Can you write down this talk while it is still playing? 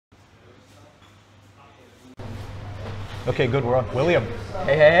Okay, good, we're on. William,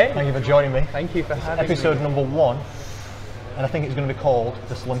 Hey, hey. thank you for joining me. Thank you for having me. Episode number 1, and I think it's going to be called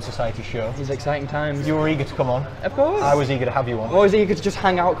The Slim Society Show. These exciting times. You were eager to come on. Of course. I was eager to have you on. I'm always eager to just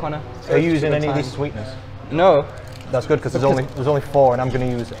hang out, Connor. Are you using any of these sweeteners? No. That's good, because there's only 4, and I'm going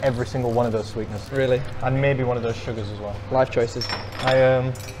to use every single one of those sweeteners. Really? And maybe one of those sugars as well. Life choices.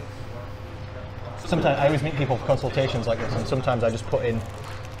 Sometimes I always meet people for consultations like this, and sometimes I just put in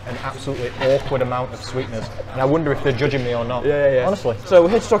an absolutely awkward amount of sweeteners, and I wonder if they're judging me or not. Yeah. Honestly. So we're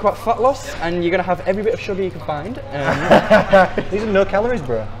here to talk about fat loss, and you're going to have every bit of sugar you can find. These are no calories,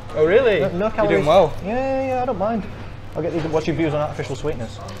 bro. Oh really? No calories. You're doing well. Yeah, I don't mind. I'll get these. What's your views on artificial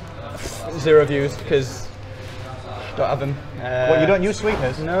sweeteners? 0 views, because don't have them. What, you don't use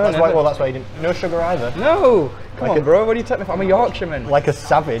sweeteners? No, that's never. why. Well, that's why you didn't. No sugar either. No! Come Like on, bro, what do you take me for? I'm a Yorkshireman. Like a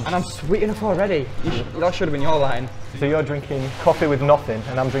savage. And I'm sweet enough already. That should have been your line. So you're drinking coffee with nothing,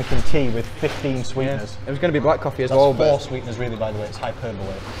 and I'm drinking tea with 15 sweeteners. It was going to be black coffee as That's well, 4 but... sweeteners, really, by the way. It's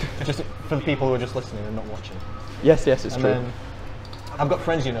hyperbole. Just for the people who are just listening and not watching. Yes, it's And true. then I've got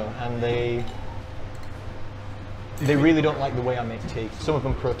friends, you know, and they really don't like the way I make tea. Some of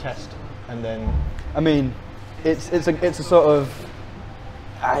them protest, and then I mean, it's a sort of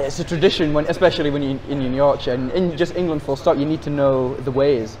it's a tradition when, especially when you're in Yorkshire and in just England full stop. You need to know the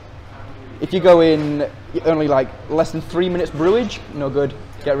ways. If you go in only like less than 3 minutes brewage, no good.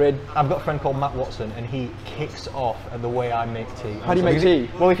 Get rid. I've got a friend called Matt Watson, and he kicks off at the way I make tea. How do you make tea?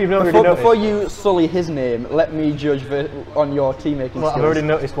 Well, if you've never already noticed, before you sully his name, let me judge on your tea making skills. I've already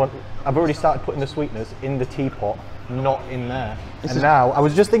noticed one. I've already started putting the sweeteners in the teapot, not in there. Now I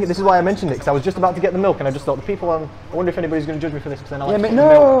was just thinking. This is why I mentioned it, because I was just about to get the milk, and I just thought the people on. I wonder if anybody's going to judge me for this, because then I like to put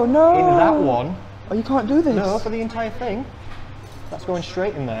no, milk in that one. Oh, you can't do this. No, for the entire thing. That's going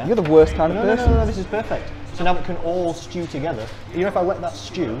straight in there. You're the worst kind of person. No, this is perfect. So now it can all stew together. You know, if I let that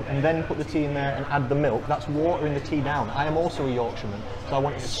stew and then put the tea in there and add the milk, that's watering the tea down. I am also a Yorkshireman, so I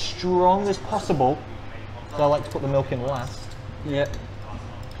want it as strong as possible. So I like to put the milk in last. Yeah.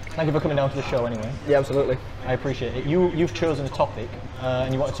 Thank you for coming down to the show anyway. Yeah, absolutely. I appreciate it. You've chosen a topic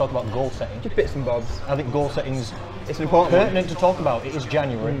and you want to talk about goal setting. Just bits and bobs. I think goal setting's It's an important one. pertinent to talk about. It is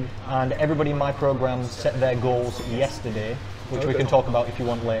January and everybody in my program set their goals yesterday, which we can talk about if you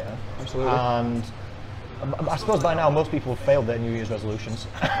want later. Absolutely. And I suppose by now most people have failed their New Year's resolutions.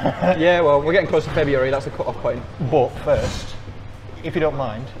 Yeah, well, we're getting close to February. That's a cut-off point. But first, if you don't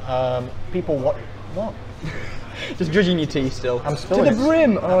mind, people what? Just judging your tea still. I'm spilling to the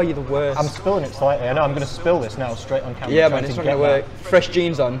brim. Oh, you're the worst. I'm spilling it slightly. I know I'm going to spill this now straight on camera. Yeah, man, it's not going to work. Fresh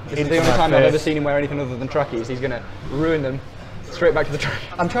jeans on. This is the into only my time I've ever face. seen him wear anything other than trackies. He's going to ruin them. Straight back to the track.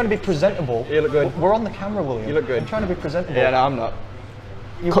 I'm trying to be presentable. You look good. We're on the camera, William. You look good. I'm trying to be presentable. Yeah, no, I'm not.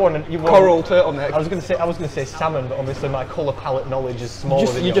 You won. Coral turtleneck. I was going to say salmon, but obviously my colour palette knowledge is smaller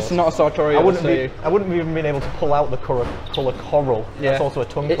than You're yours. just not a sartorial. I wouldn't have even been able to pull out the colour coral. Yeah. That's also a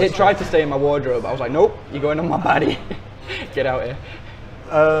tongue It twister. tried to stay in my wardrobe. I was like, nope, you're going on my body. Get out here.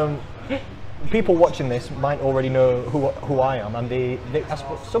 People watching this might already know who I am, and I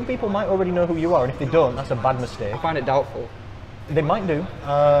suppose some people might already know who you are, and if they don't, that's a bad mistake. I find it doubtful. They might do.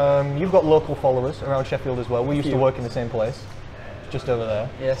 You've got local followers around Sheffield as well. We used to work in the same place, just over there.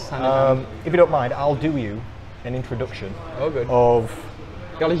 Yes, hand in hand. If you don't mind, I'll do you an introduction Oh, good. of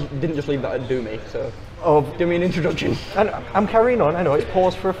You didn't just leave that to do me, so of. do me an introduction. And I'm carrying on. I know it's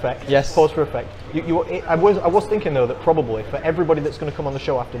pause for effect. Yes. Pause for effect. I was thinking though that probably for everybody that's going to come on the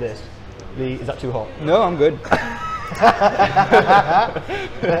show after this, is that too hot? No, I'm good.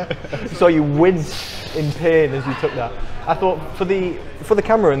 So you winced in pain as you took that. I thought for the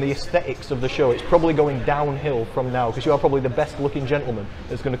camera and the aesthetics of the show, it's probably going downhill from now, because you are probably the best looking gentleman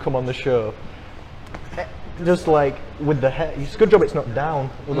that's going to come on the show. Just like with the hair, it's a good job it's not down.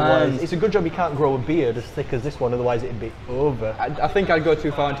 Otherwise, it's a good job you can't grow a beard as thick as this one. Otherwise, it'd be over. I think I'd go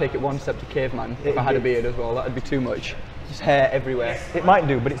too far and take it one step to caveman if I had a beard as well. That'd be too much. Just hair everywhere. It might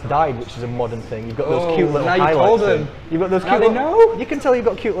do, but it's dyed, which is a modern thing. You've got those cute little now you highlights told in. them. You've got those Now cute they little, know. You can tell you've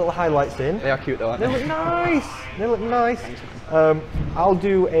got cute little highlights in. They are cute though, aren't They they? look nice. They look nice. I'll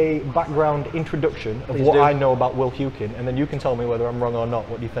do a background introduction of what I know about Will Hukin, and then you can tell me whether I'm wrong or not.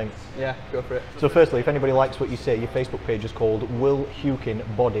 What do you think? Yeah, go for it. So firstly, if anybody likes what you say, your Facebook page is called Will Hukin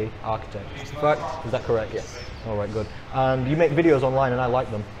Body Architect. That's a fact. Is that correct? Yes. All right, good. And you make videos online, and I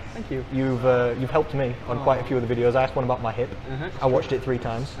like them. Thank you. You've helped me on quite a few of the videos. I asked one about my hip. I watched it 3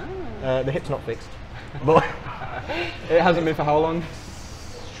 times. The hip's not fixed, but It hasn't been for how long?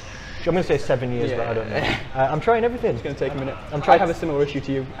 I'm going to say 7 years, but I don't know. I'm trying everything. It's going to take a minute. I have a similar issue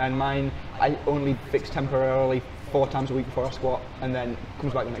to you, and mine I only fix temporarily 4 times a week before I squat, and then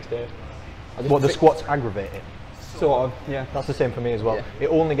comes back the next day. What, the squats aggravate it? Sort of, yeah. That's the same for me as well. Yeah. It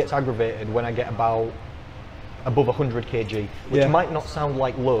only gets aggravated when I get about above 100 kg, which Yeah. might not sound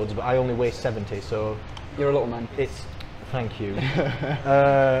like loads, but I only weigh 70, so You're a little man. it's, thank you.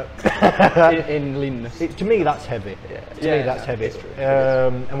 in leanness. To me, that's heavy. To me, that's heavy. It's true.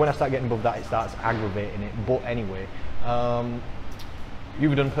 And when I start getting above that, it starts aggravating it. But anyway,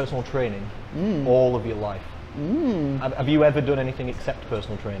 you've done personal training all of your life. Have you ever done anything except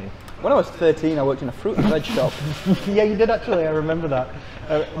personal training? When I was 13, I worked in a fruit and veg shop. Yeah, you did actually. I remember that.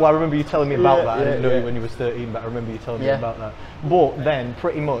 Well, I remember you telling me about that. I didn't know yeah. you when you was 13, but I remember you telling me Yeah. about that. But then,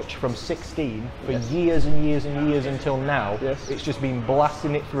 pretty much from 16 for Yes. years and years and years until now, Yes. it's just been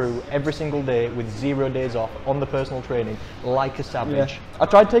blasting it through every single day with 0 days off on the personal training, like a Yeah. savage. I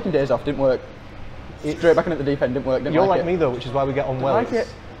tried taking days off, didn't work. Straight back in at the deep end, didn't work. Didn't You're like like it. me though, which is why we get on well. like it.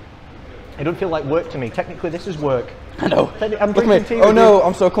 It don't feel like work to me. Technically, this is work. I know. I'm Look at drinking me. tea. Oh with no, you.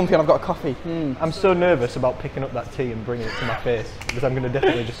 I'm so comfy and I've got a coffee. I'm so nervous about picking up that tea and bringing it to my face because I'm going to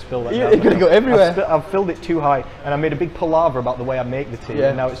definitely just spill that. You're down gonna now. go everywhere. I've filled it too high, and I made a big palaver about the way I make the tea. Yeah.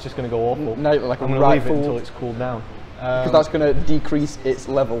 And now it's just going to go awful. Now you look like a I'm going to leave it right until fool. it's cooled down. Because that's going to decrease its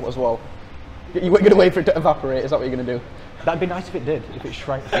level as well. You weren't going to wait for it to evaporate, is that what you're going to do? That'd be nice if it did. If it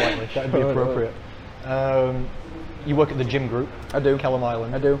shrank slightly, that'd be Oh, no. appropriate. You work at the gym group. I do. Kellam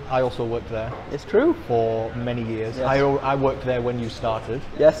Island. I do. I also worked there It's true. for many years. Yes. I worked there when you started.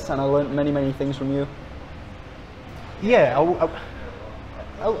 Yes, and I learnt many, many things from you. Yeah,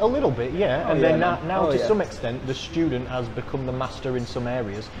 a little bit, yeah. Oh, And yeah, then man. now Oh, to yeah. some extent, the student has become the master in some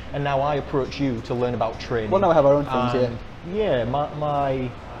areas, and now I approach you to learn about training. Well, now we have our own things, And, yeah, my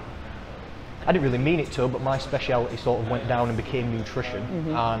I didn't really mean it to, but my speciality sort of went down and became nutrition,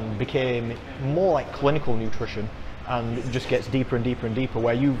 Mm-hmm. and became more like clinical nutrition, and it just gets deeper and deeper and deeper.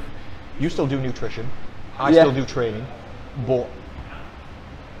 Where you still do nutrition, I Yeah. still do training, but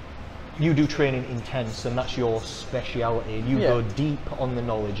you do training intense, and that's your speciality. And you Yeah. go deep on the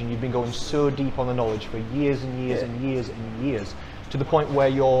knowledge, and you've been going so deep on the knowledge for years and years Yeah. and years and years, to the point where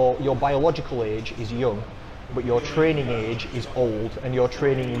your biological age is young, but your training age is old, and your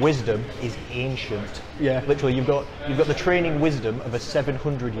training wisdom is ancient. Yeah. Literally, you've got the training wisdom of a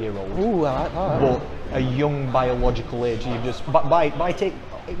 700-year-old, Ooh, I like that. but a young biological age. You just by take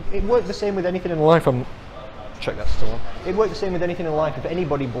it worked the same with anything in life. Check that's still on. It worked the same with anything in life. If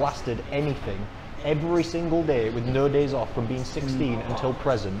anybody blasted anything every single day with no days off from being 16 until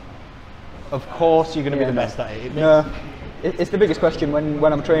present, of course you're going to be the best at it. No, it's the biggest question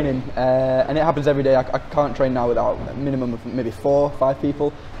when I'm training, and it happens every day. I can't train now without a minimum of maybe 4 or 5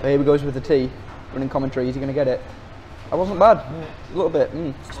 people. Here we goes with the tea, running commentary. Is he going to get it? I wasn't bad. A little bit.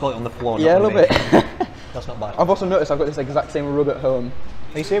 Spill it on the floor. Yeah, a not on little me. bit. That's not bad. I've also noticed I've got this exact same rug at home.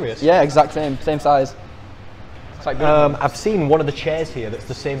 Are you serious? Yeah, exact same size. It's like I've seen one of the chairs here that's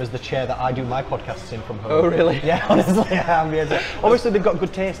the same as the chair that I do my podcasts in from home. Oh, really? Yeah, honestly, I am. Yes. Obviously, they've got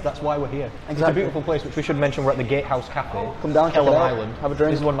good taste. That's why we're here. It's a Exactly. beautiful place, which we should mention. We're at the Gatehouse Cafe. Come down, check it Kellam out, Island. have a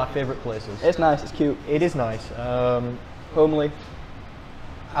drink. This is one of my favourite places. It's nice. It's cute. It is nice. Homely.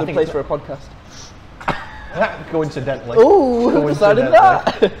 I Good think place it's- for a podcast. Coincidentally. Ooh, decided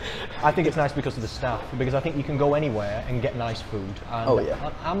that. I think it's nice because of the staff, because I think you can go anywhere and get nice food. And Oh,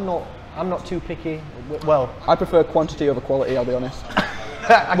 yeah. I'm not too picky. Well, I prefer quantity over quality, I'll be honest.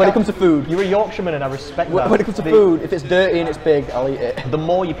 When it comes to food. you're a Yorkshireman, and I respect that. When it comes to food, if it's dirty and it's big, I'll eat it. The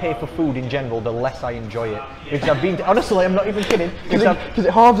more you pay for food in general, the less I enjoy it. Because I've been, honestly, I'm not even kidding. Because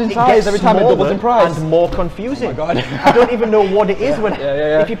it halves in It size gets every time it doubles smaller in price. and more confusing. Oh my God. I don't even know what it is when.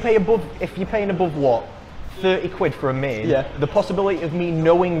 yeah. If you're paying above what, 30 quid for a main. Yeah. The possibility of me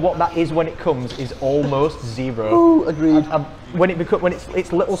knowing what that is when it comes is almost zero. Ooh, agreed. When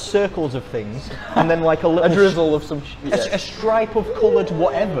it's little circles of things, and then like a little A drizzle of some a stripe of coloured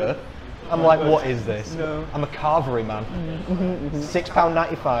whatever. I'm like, what is this? No. I'm a carvery man.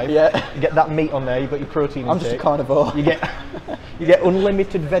 £6.95. Yeah. You get that meat on there. You've got your protein. I'm just a intake. carnivore. You get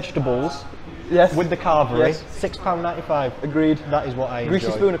unlimited vegetables Yes. with the carvery. Yes. £6.95. Agreed. That is what I enjoy.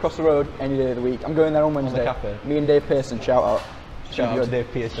 Greasy Spoon across the road any day of the week. I'm going there on Wednesday. cafe? Me and Dave Pearson, shout out. Shout out to Dave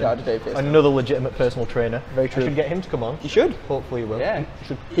Pearson. Shout out to Dave Pearson. Another legitimate personal trainer. Very true. I should get him to come on. You should. Hopefully he will. Yeah.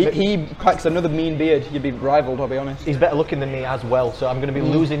 Should- He cracks another mean beard. You'd be rivaled, I'll be honest. He's better looking than me as well, so I'm going to be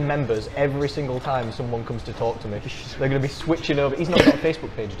losing members every single time someone comes to talk to me. They're going to be switching over. He's not got a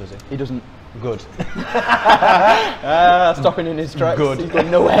Facebook page, does he? He doesn't. Good. Stopping in his tracks. Good. He's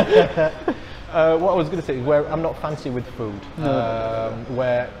going nowhere. What I was going to say is where I'm not fancy with food.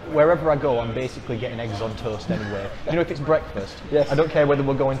 Wherever I go, I'm basically getting eggs on toast anyway. You know, if it's breakfast, Yes. I don't care whether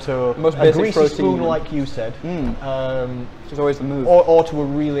we're going to Most a basic greasy protein. spoon, like you said, Which is always the move. or to a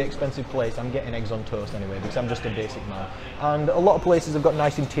really expensive place. I'm getting eggs on toast anyway because I'm just a basic man. And a lot of places have got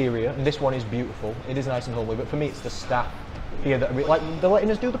nice interior, and this one is beautiful. It is nice and homely, but for me, it's the staff. here that are like they're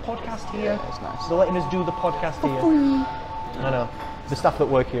letting us do the podcast here. Yeah, it's nice. They're letting us do the podcast here. I know. The staff that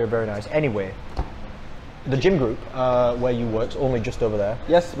work here are very nice. Anyway, the gym group where you work's only just over there.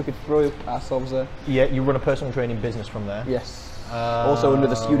 Yes, we could throw ourselves there. Yeah, you run a personal training business from there. Yes. Also under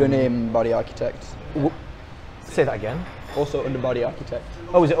the pseudonym Body Architect. Say that again. Also under Body Architect.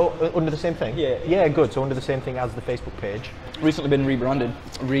 Oh, is it under the same thing? Yeah. Yeah, good. So under the same thing as the Facebook page. Recently been rebranded.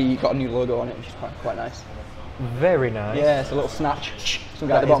 Got a new logo on it, which is quite nice. Very nice. Yeah, it's a little snatch. Some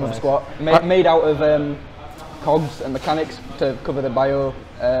guy That at the bottom is of the squat. Made out of cogs and mechanics to cover the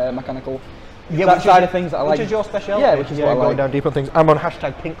mechanical side of things that I like. Which is your specialty. Yeah, which is what I going like. down deep on things. I'm on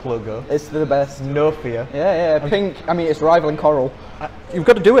 #pink logo. It's the best. No fear. Yeah, pink. I mean, it's rivaling coral. You've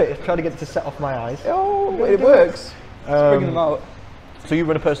got to do it. Try to get it to set off my eyes. Oh, it works. It's bringing them out. So you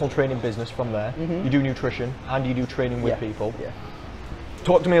run a personal training business from there. You do nutrition and you do training with people. Yeah.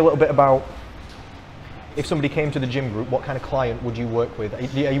 Talk to me a little bit about if somebody came to the gym group, what kind of client would you work with?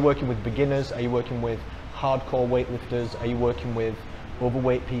 Are you working with beginners? Are you working with hardcore weightlifters? Are you working with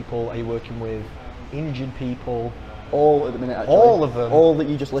overweight people? Are you working with injured people? All at the minute, actually. All of them? All that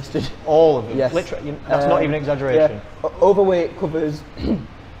you just listed. All of them? Yes. Literally, that's not even an exaggeration. Yeah. Overweight covers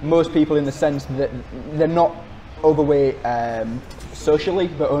most people in the sense that they're not overweight socially,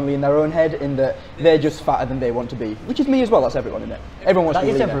 but only in their own head, in that they're just fatter than they want to be. Which is me as well, that's everyone, isn't it? Everyone wants to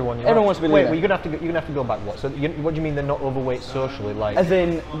be leaner. Everyone. Everyone wants to be Wait, leaner. well, you're gonna have to go back. What? So, what do you mean they're not overweight socially? Like, as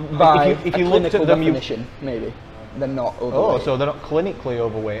in, by if you looked clinical at them, definition, maybe. They're not overweight. Oh, so they're not clinically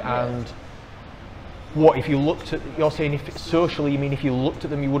overweight. Yeah. And what if you looked at? You're saying if socially, you mean if you looked at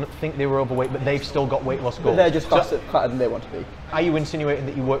them, you wouldn't think they were overweight, but they've still got weight loss goals. But they're just fatter than they want to be. Are you insinuating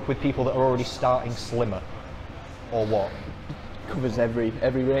that you work with people that are already starting slimmer, or what? Covers every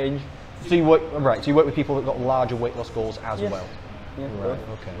range. So you work right. So you work with people that got larger weight loss goals as well. Yeah, right. both.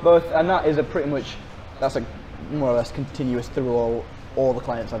 Okay. Both, and that is that's a more or less continuous through all the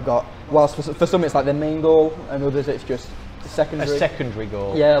clients I've got. Whilst for some it's like their main goal, and others it's just secondary. A secondary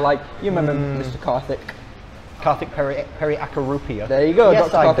goal. Yeah, like you remember Mr. Karthik. Karthik Peri Akarupia. There you go,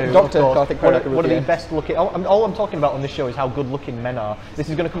 yes, Dr. Karthik Peri Akarupia. One of the best looking. All I'm talking about on this show is how good looking men are. This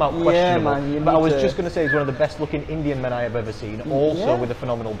is going to come out questionable. Man, but I was just going to say he's one of the best looking Indian men I have ever seen. Also with a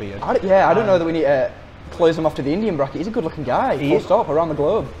phenomenal beard. I don't know that we need to close him off to the Indian bracket. He's a good looking guy. Full stop, around the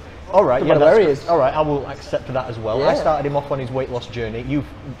globe. All right, yeah, where he is. All right, I will accept that as well. Yeah. I started him off on his weight loss journey. You've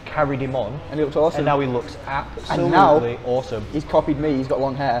carried him on, and he looks awesome. And now he looks absolutely awesome. He's copied me. He's got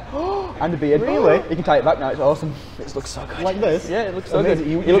long hair and a beard. Really? You can tie it back now. It's awesome. It looks so good. Like this? Yeah, it looks so good.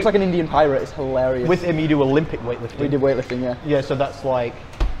 He looks like an Indian pirate. It's hilarious. With him, you do Olympic weightlifting. We did weightlifting, yeah. Yeah, so that's like.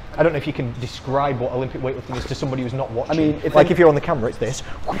 I don't know if you can describe what Olympic weightlifting is to somebody who's not watching. I mean, if you're on the camera, it's this,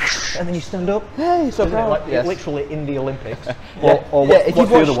 and then you stand up. Hey, so proud. Like, literally in the Olympics. What's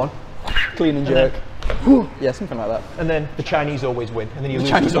the other one? Clean and jerk. Yeah, something like that. And then the Chinese always win, and then you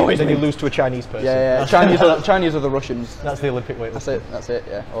lose to a Chinese person. Yeah. Chinese are the Russians. That's the Olympic weightlifting. That's it.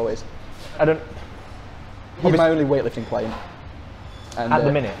 Yeah, always. He's my only weightlifting client. And, at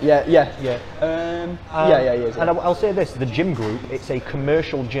the minute? Yeah. Yeah, he is. And I'll say this: the gym group, it's a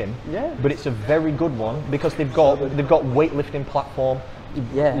commercial gym, but it's a very good one because they've got weightlifting platform,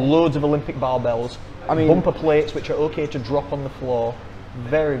 loads of Olympic barbells, bumper plates which are okay to drop on the floor.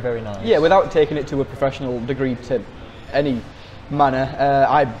 Very, very nice. Yeah, without taking it to a professional degree to any manner,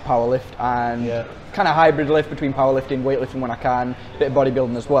 I powerlift and kind of hybrid lift between powerlifting, weightlifting when I can, bit of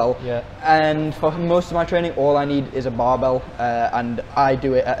bodybuilding as well. Yeah. And for most of my training, all I need is a barbell, and I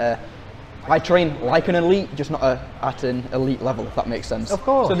do it I train like an elite, just not at an elite level, if that makes sense. Of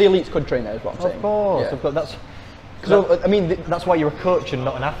course. So the elites could train there, is what I'm saying. Of course. That's why you're a coach and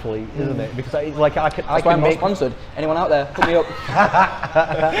not an athlete, isn't it? Because I can make sponsored. Anyone out there, put me up.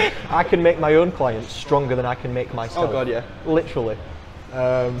 I can make my own clients stronger than I can make myself. Oh God, yeah. Literally.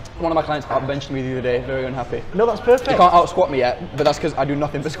 One of my clients out-benched me the other day, very unhappy. No, that's perfect. He can't out-squat me yet, but that's because I do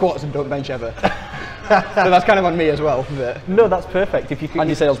nothing but squats and don't bench ever. So that's kind of on me as well. But no, that's perfect. If you can,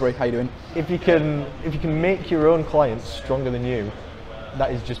 Andy Salisbury, how you doing? If you can make your own clients stronger than you,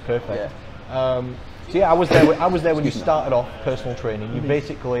 that is just perfect. Yeah. So yeah, I was there when you started off personal training. You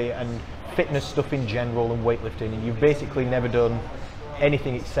basically, and fitness stuff in general and weightlifting, and you've basically never done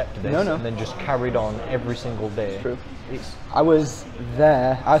anything except this, and then just carried on every single day. True. I was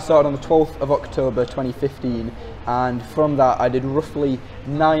there. I started on the 12th of October 2015, and from that I did roughly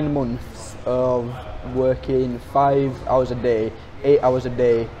 9 months of working 5 hours a day, 8 hours a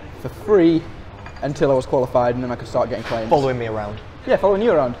day for free until I was qualified, and then I could start getting clients. Following me around. Yeah, following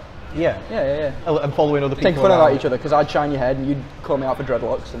you around. Yeah. And following other people Taking fun around. about each other, because I'd shine your head and you'd call me out for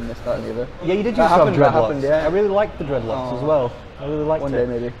dreadlocks and this, that and the other. Yeah, you did used to have dreadlocks. That happened, yeah. I really liked the dreadlocks as well. I really liked it. One day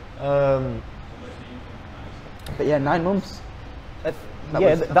maybe. But yeah, 9 months.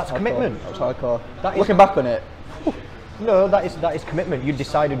 That's commitment. That was hardcore. That is- Looking back on it, No, that is commitment. You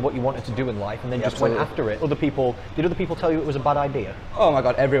decided what you wanted to do in life and then just went after it. Did other people tell you it was a bad idea? oh my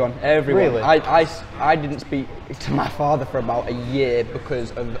god, everyone. Really? I didn't speak to my father for about a year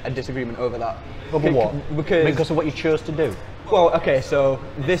because of a disagreement over that. Over what? Because of what you chose to do? well, okay, so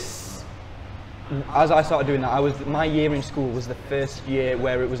as I started doing that, my year in school was the first year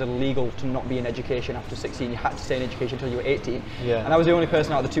where it was illegal to not be in education after 16. You had to stay in education until you were 18. Yeah. And I was the only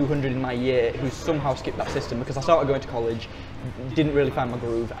person out of the 200 in my year who somehow skipped that system because I started going to college, didn't really find my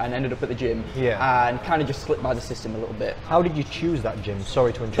groove, and ended up at the gym. Yeah. And kind of just slipped by the system a little bit. How did you choose that gym?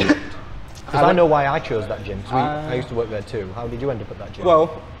 Sorry to interrupt. Because I know why I chose that gym. 'Cause I used to work there too. How did you end up at that gym?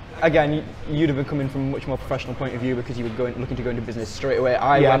 Well, again, you'd have been coming from a much more professional point of view because you were looking to go into business straight away.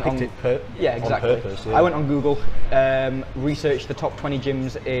 I picked it exactly. on purpose. Yeah. I went on Google, researched the top 20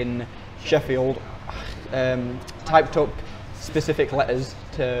 gyms in Sheffield, typed up specific letters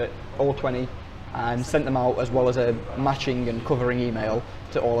to all 20 and sent them out, as well as a matching and covering email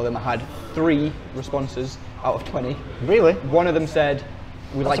to all of them. I had 3 responses out of 20. Really? One of them said,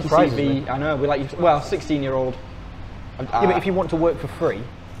 "We like your surprises CV." me. I know, we like you. Well, 16-year-old. Yeah, but if you want to work for free,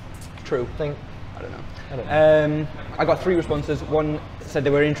 True. I don't know. I got 3 responses. One said they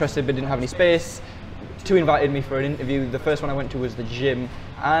were interested but didn't have any space. 2 invited me for an interview. The first one I went to was the gym,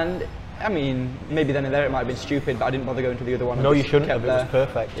 and I mean, maybe then and there it might have been stupid, but I didn't bother going to the other one. No, you shouldn't have. It was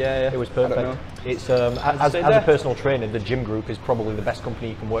perfect. Yeah. It was I don't perfect. know. It's as a personal trainer, the gym group is probably the best company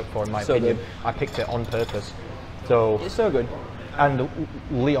you can work for, in my opinion. good. I picked it on purpose. So It's so good. and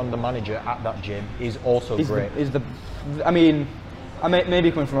Leon, the manager at that gym, is also great. I mean, I may be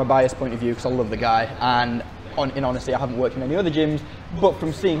coming from a biased point of view because I love the guy, and in honesty, I haven't worked in any other gyms, but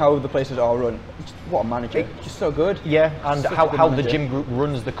from seeing how the places are run, what a manager! Just so good. Yeah, and Such a how good the manager. gym group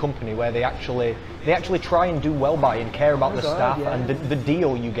runs the company, where they actually try and do well by and care about the God, staff, yeah. and the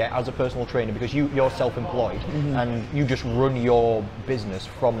deal you get as a personal trainer, because you're self-employed and you just run your business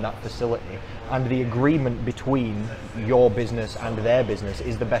from that facility, and the agreement between your business and their business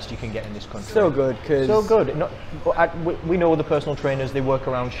is the best you can get in this country. So good, because So good. We know the personal trainers, they work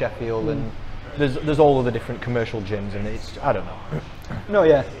around Sheffield, and there's all of the different commercial gyms, and it's, I don't know. No,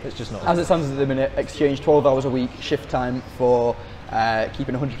 yeah. It's just not. As it stands at the minute, exchange 12 hours a week, shift time for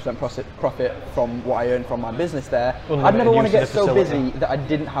keeping 100% profit from what I earn from my business there. Unlimited I'd never want to use get of the so facility. busy that I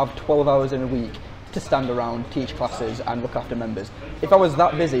didn't have 12 hours in a week to stand around, teach classes, and look after members. If I was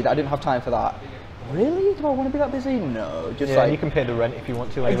that busy that I didn't have time for that, really? Do I want to be that busy? No. Just Yeah, you can pay the rent if you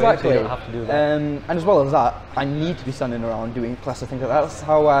want to anyway, exactly. so you don't have to do that. And as well as that, I need to be standing around doing classes, things like that. That's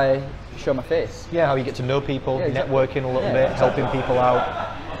how I show my face. Yeah, how you get to know people, Yeah, exactly. networking a little Yeah, bit, exactly. helping people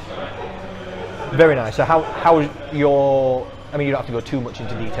out. Very nice. So how is your, I mean, you don't have to go too much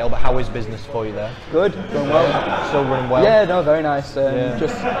into detail, but how is business for you there? Good, going well. Still running well? Yeah, no, very nice. Yeah.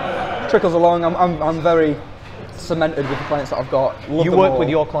 Just trickles along. I'm very cemented with the clients that I've got. Love You them work all. with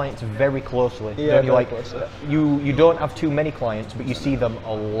your clients very closely, Yeah, don't you? very Like, closely. you don't have too many clients, but you see them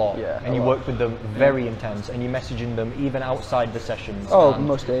a lot, Yeah, and a you lot. work with them very intense, and you're messaging them even outside the sessions. Oh, and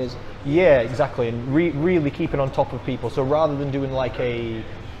most days. yeah, exactly, and really keeping on top of people. So rather than doing like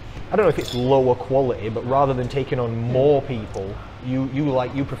I don't know if it's lower quality, but rather than taking on more people,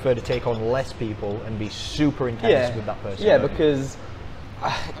 you prefer to take on less people and be super intense with that person. Yeah, don't you? because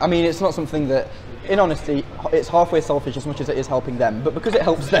I mean, it's not something that, in honesty, it's halfway selfish as much as it is helping them. But because it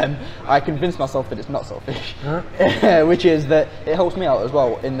helps them, I convince myself that it's not selfish, which is that it helps me out as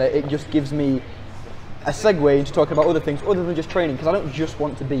well. In that it just gives me a segue into talking about other things other than just training, because I don't just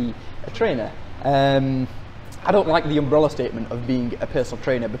want to be a trainer. I don't like the umbrella statement of being a personal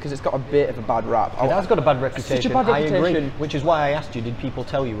trainer because it's got a bit of a bad rap. It has got a bad reputation. Such a bad I agree. reputation. Which is why I asked you, did people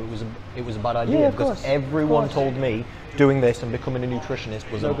tell you it was a bad idea? Yeah, of because course, everyone of course. told me doing this and becoming a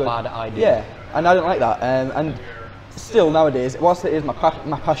nutritionist was a good. bad idea. Yeah, and I don't like that. And still nowadays, whilst it is my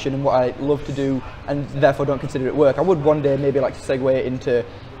passion and what I love to do, and therefore don't consider it work, I would one day maybe like to segue it into,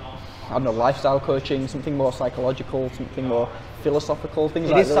 I don't know, lifestyle coaching, something more psychological, something more philosophical, things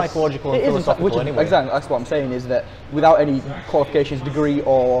It like is this. psychological and It is, philosophical which is, anyway. Exactly, that's what I'm saying, is that without any qualifications, degree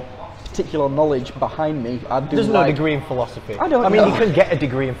or particular knowledge behind me, I do There's no like... degree in philosophy. I don't mean, know. you can get a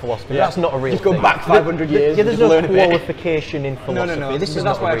degree in philosophy. Yeah. That's not a real Just go thing. back 500 years Yeah, and there's just no learn a bit. qualification in philosophy. No. This is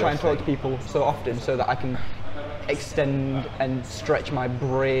that's not why a I try real and talk to thing. people so often, so that I can extend and stretch my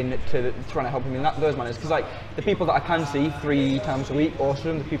brain to trying to help them in those manners. Because like the people that I can see 3 times a week,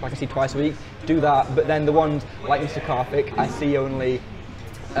 awesome. The people I can see twice a week, do that. But then the ones like Mr. Karthik, I see only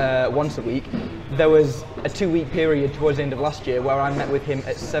once a week. There was a 2-week period towards the end of last year where I met with him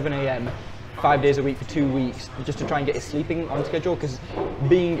at 7 a.m. 5 days a week for 2 weeks, just to try and get his sleeping on schedule. Because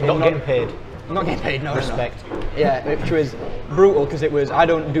being Not getting paid. I'm not getting paid, no. Respect. No. Yeah, which was brutal because it was, I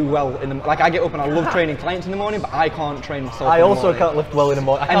don't do well in the, like I get up and I love training clients in the morning, but I can't train myself I in the also morning. can't lift well in the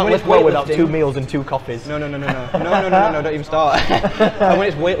morning. I And can't when lift it's well without weightlifting- 2 meals and 2 coffees. No, don't even start. And when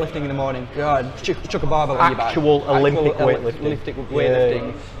it's weightlifting in the morning, God, chuck a barbell on your back. Actual Olympic weightlifting. Olympic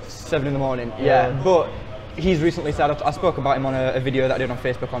weightlifting, 7 in the morning. Yeah, but he's recently said, I spoke about him on a video that I did on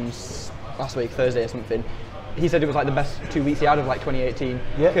Facebook on last week, Thursday or something. He said it was like the best 2 weeks he had of like 2018.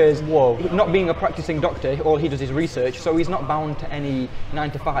 Yeah. Because Whoa. not being a practicing doctor, all he does is research, so he's not bound to any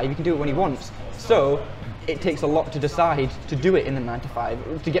 9 to 5. He can do it when he wants. So it takes a lot to decide to do it in the 9 to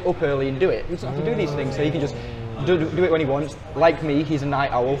 5, to get up early and do it. He doesn't have to do these things, so he can just do it when he wants. Like me, he's a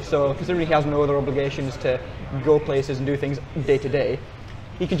night owl, so considering he has no other obligations to go places and do things day to day,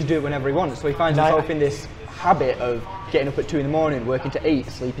 he can just do it whenever he wants. So he finds himself in this habit of getting up at 2 in the morning, working to 8,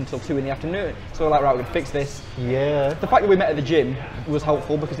 sleeping till 2 in the afternoon. So we're like, right, we're gonna fix this. Yeah. The fact that we met at the gym was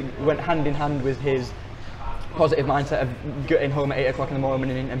helpful because it went hand in hand with his positive mindset of getting home at 8 o'clock in the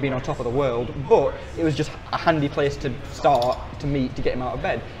morning and being on top of the world. But it was just a handy place to start, to meet, to get him out of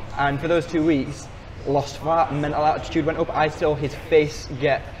bed. And for those 2 weeks, lost fat, mental attitude went up. I saw his face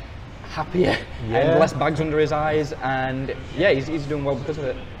get happier and less bags under his eyes, and yeah, he's doing well because of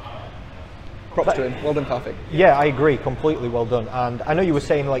it. Props to him. Well done, Perfect. Yeah, I agree completely. Well done. And I know you were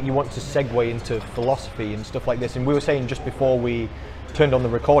saying like you want to segue into philosophy and stuff like this, and we were saying just before we turned on the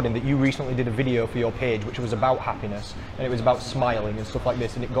recording that you recently did a video for your page which was about happiness, and it was about smiling and stuff like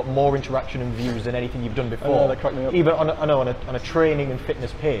this, and it got more interaction and views than anything you've done before. that cracked me up. Even on a training and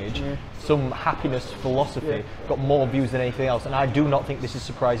fitness page, some happiness philosophy got more views than anything else, and I do not think this is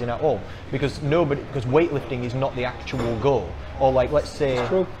surprising at all, because weightlifting is not the actual goal. Or like, let's say,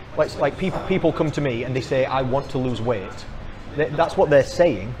 people come to me and they say I want to lose weight. That's what they're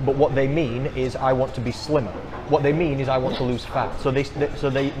saying, but what they mean is I want to be slimmer. What they mean is I want to lose fat. So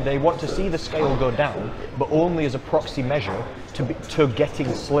they want to see the scale go down, but only as a proxy measure to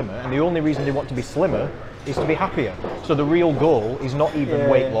getting slimmer. And the only reason they want to be slimmer is to be happier. So the real goal is not even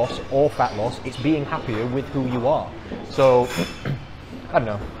weight loss or fat loss, it's being happier with who you are. So, I don't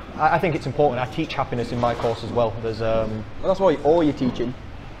know. I think it's important. I teach happiness in my course as well. There's Well, that's all you're teaching,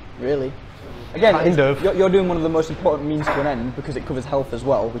 really. Again, you're doing one of the most important means to an end because it covers health as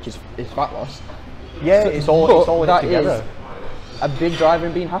well, which is fat loss. Yeah, it's all that together. Is a big driver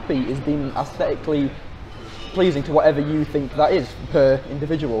in being happy is being aesthetically pleasing to whatever you think that is per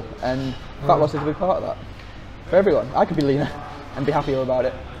individual, and fat loss is a big part of that for everyone. I could be leaner and be happier about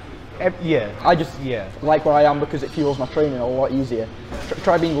it. I just like where I am because it fuels my training a lot easier.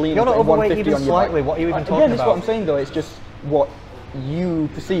 Try being lean. You're not overweight even on slightly. Your back. What are you even talking Again, about? that's what I'm saying though. It's just what you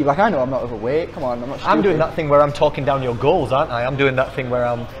perceive. Like I know I'm not overweight. Come on, I'm not stupid. I'm doing that thing where I'm talking down your goals, aren't I? I'm doing that thing where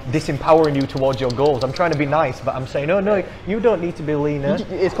I'm disempowering you towards your goals. I'm trying to be nice, but I'm saying, no, you don't need to be leaner.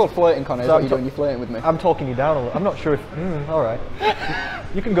 It's called flirting, Connor. So what you're doing. You're flirting with me. I'm talking you down a little. I'm not sure if. All right.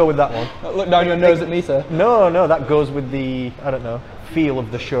 You can go with that one. Look down your nose at me, sir. No, that goes with the, I don't know, feel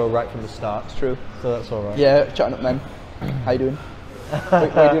of the show right from the start. It's true. So that's all right. Yeah, chatting up, men. How you doing? What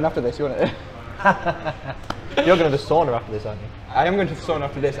are you doing after this? You want it? You're going to the sauna after this, aren't you? I am going to the sauna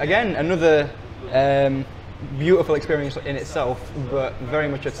after this. Again, another beautiful experience in itself, but very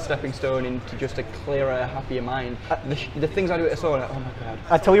much a stepping stone into just a clearer, happier mind. The things I do at a sauna, oh my god.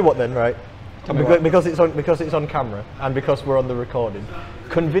 I tell you what then, right? Tell me what. Because it's on camera and because we're on the recording.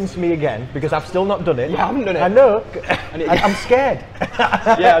 Convince me again, because I've still not done it. Yeah, I haven't done it. I know. I'm scared.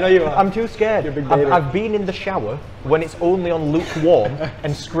 Yeah, I know you are. I'm too scared. You're a big baby. I've been in the shower when it's only on lukewarm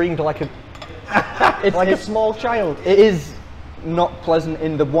and screamed like a small child. It is not pleasant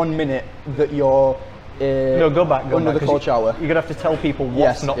in the 1 minute that you're No, go back. under the cold shower. You're gonna have to tell people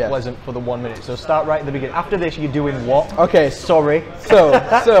what's not pleasant for the 1 minute. So start right at the beginning. After this, you're doing what? Okay. Sorry. So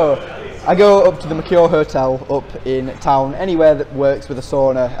I go up to the Mercure Hotel up in town, anywhere that works with a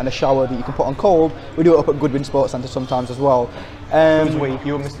sauna and a shower that you can put on cold. We do it up at Goodwin Sports Centre sometimes as well. Who's we?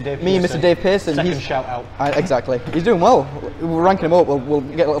 You and Mr. Dave Pearson. Me and Mr. Dave Pearson. Second shout out. Exactly. He's doing well. We're ranking him up. We'll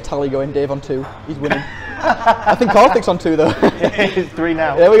get a little tally going. Dave on 2. He's winning. I think Karthik's on 2 though. It's 3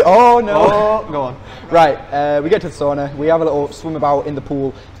 now. There we go. Oh no. Oh, go on. Right. We get to the sauna. We have a little swim about in the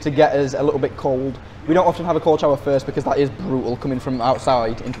pool to get us a little bit cold. We don't often have a cold shower first because that is brutal coming from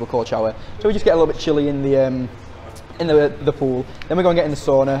outside into a cold shower. So we just get a little bit chilly in the pool. Then we go and get in the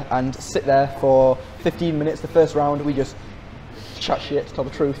sauna and sit there for 15 minutes. The first round we just chat shit, to tell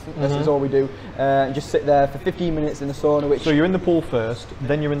the truth. This is all we do. And just sit there for 15 minutes in the sauna. So you're in the pool first,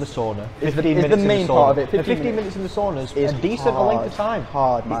 then you're in the sauna. 15 minutes the main in the sauna. part of it. 15 minutes in the sauna is a decent length of time.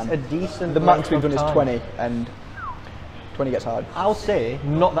 Hard, man. It's a decent. The max we've done is time. 20 and. when it gets hard. I'll say,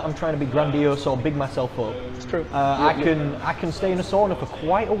 not that I'm trying to be grandiose or big myself up. It's true. I can stay in a sauna for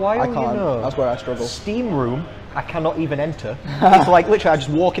quite a while. I can't. You know. That's where I struggle. Steam room, I cannot even enter. It's like literally, I just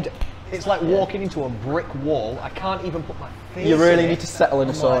walk into. It's like walking into a brick wall. I can't even put my face. You really in need it. to settle in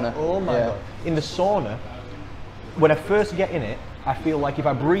a sauna. Oh my god! In the sauna, when I first get in it, I feel like if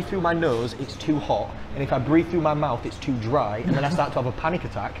I breathe through my nose, it's too hot, and if I breathe through my mouth, it's too dry, and then I start to have a panic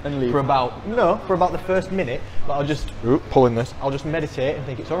attack And leave. for about the first minute. But I'll just pulling this. I'll just meditate and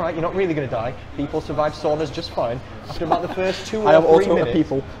think it's all right. You're not really going to die. People survive saunas just fine. After about the first 2 I have or 3 also minutes,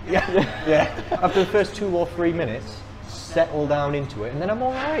 people. yeah. After the first 2 or 3 minutes, settle down into it, and then I'm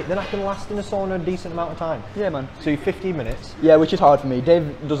all right. Then I can last in a sauna a decent amount of time. Yeah, man. So 15 minutes. Yeah, which is hard for me.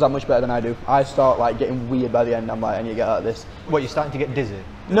 Dave does that much better than I do. I start like getting weird by the end. I'm like, I need to get out of this. What, you're starting to get dizzy?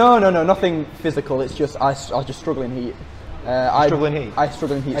 No, nothing physical. It's just I just struggle in heat. I struggle in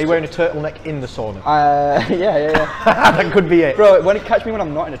heat. Are you wearing a turtleneck in the sauna? Yeah. That could be it. Bro, catch me when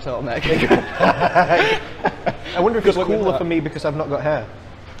I'm not in a turtleneck. I wonder if it's cooler for me because I've not got hair.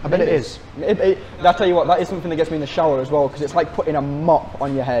 I bet it is. I'll tell you what, that is something that gets me in the shower as well, because it's like putting a mop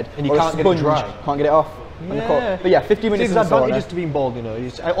on your head. And you can't get it dry. Can't get it off. Yeah. But yeah, 50 minutes in the sauna. There's advantages to being bald, you know.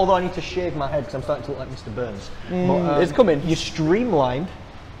 Although I need to shave my head because I'm starting to look like Mr. Burns. But, it's coming. You're streamlined.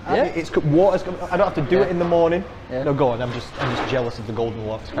 Yeah. Water's coming. I don't have to do it in the morning. Yeah. No, go on. I'm just jealous of the golden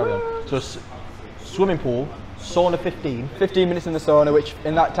locks. Carry on. So swimming pool, sauna 15. 15 minutes in the sauna, which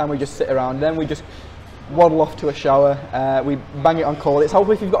in that time we just sit around. Then we just waddle off to a shower. We bang it on cold. It's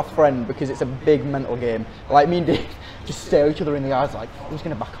helpful if you've got a friend because it's a big mental game. Like me and Dave just stare each other in the eyes like, who's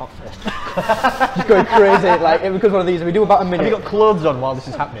going to back off first? Just going crazy. Like, it becomes one of these. We do about a minute. Have you got clothes on while this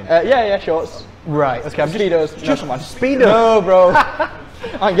is happening? Yeah, shorts. Right. Okay. I'm Speedos. Just come on. Speedos. No, bro.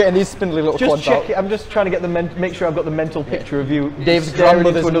 I'm getting these spindly little just quads check out. it. I'm just trying to get make sure I've got the mental picture of you. Dave's staring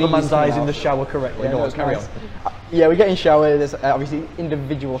grandmother's into another knees man's eyes come in the out. shower correctly. Yeah, Go no, on, it's carry nice. on. Yeah, we get in shower. There's obviously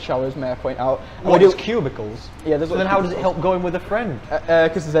individual showers, may I point out. What, there's cubicles? Yeah, there's. So then how does it help going with a friend?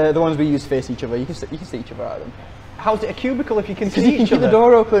 Because the ones we use face each other. You can see each other out of them. How's it a cubicle if you can see Because you can each keep other? the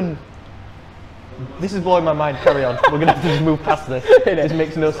door open. This is blowing my mind. Carry on. We're gonna have to just move past this. This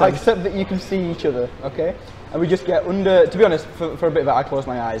makes no sense. Except that you can see each other, okay? And we just get under. To be honest, for a bit of it, I close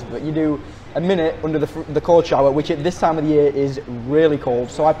my eyes. But you do a minute under the cold shower, which at this time of the year is really cold.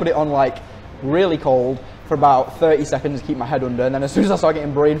 So I put it on like really cold for about 30 seconds to keep my head under, and then as soon as I start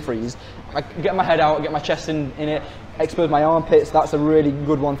getting brain freeze, I get my head out, get my chest in it, expose my armpits. That's a really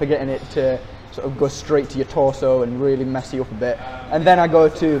good one for getting it to sort of go straight to your torso and really mess you up a bit. And then I go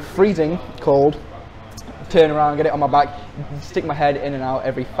to freezing cold, turn around, get it on my back, stick my head in and out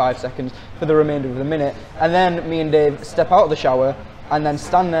every 5 seconds for the remainder of the minute. And then me and Dave step out of the shower and then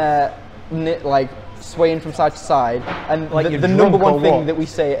stand there like swaying from side to side. And like the number one thing that we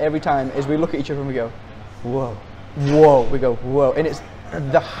say every time is we look at each other and we go, whoa, whoa, we go, whoa. And it's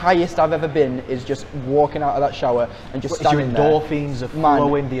the highest I've ever been is just walking out of that shower and just standing there. Your endorphins are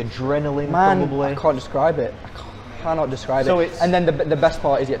flowing, the adrenaline probably. I can't describe it. I cannot describe it. And then the best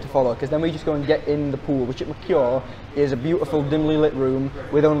part is yet to follow, because then we just go and get in the pool, which at Mercure is a beautiful dimly lit room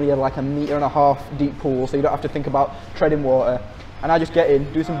with only like a 1.5 meter deep pool, so you don't have to think about treading water. And I just get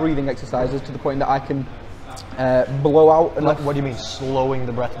in, do some breathing exercises to the point that I can blow out enough. What do you mean, slowing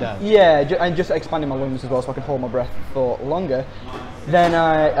the breath down? Yeah, and just expanding my lungs as well, so I can hold my breath for longer. Then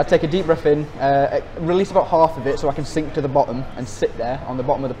I take a deep breath in, release about half of it so I can sink to the bottom and sit there on the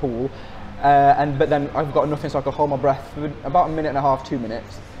bottom of the pool. But then I've got nothing, so I can hold my breath for about 1.5 minutes, 2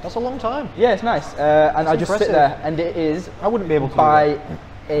 minutes. That's a long time. Yeah, it's nice. And I just sit there, and it is. I wouldn't be able to by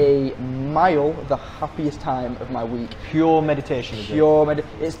a mile the happiest time of my week. Pure meditation.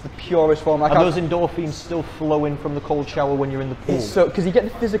 It's the purest form. Like are those endorphins still flowing from the cold shower when you're in the pool? So because you get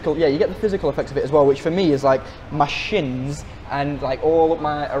the physical, you get the physical effects of it as well, which for me is like my shins and like all of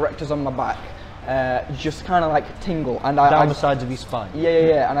my erectors on my back. Just kind of like tingle, and down the sides of your spine.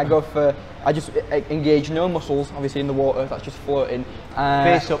 Yeah. And I just engage no muscles, obviously in the water. That's just floating.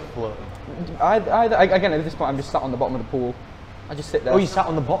 Face up floating. Again, at this point, I'm just sat on the bottom of the pool. I just sit there. Oh, you sat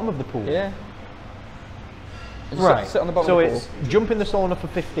on the bottom of the pool? Yeah. Right. Sit on the bottom so of the it's jump in the sauna for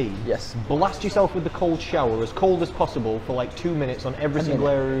 15. Yes. Blast yourself with the cold shower as cold as possible for like 2 minutes on every single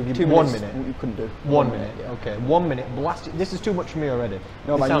area of your 2 1 minutes, minute. You couldn't do. 1 minute. Yeah. Okay. 1 minute. Blast it. This is too much for me already.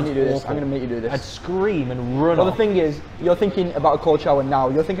 No, man, you need to do this. Awful. I'm going to make you do this. I'd scream and run. Well, the thing is, you're thinking about a cold shower now.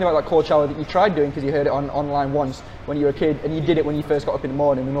 You're thinking about that cold shower that you tried doing because you heard it online once when you were a kid, and you did it when you first got up in the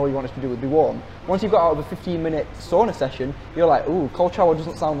morning, and all you wanted to do was be warm. Once you got out of a 15-minute sauna session, you're like, ooh, cold shower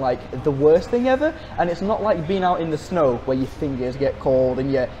doesn't sound like the worst thing ever, and it's not like being out in the snow where your fingers get cold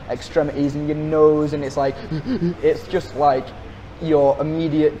and your extremities and your nose, and it's like, it's just like your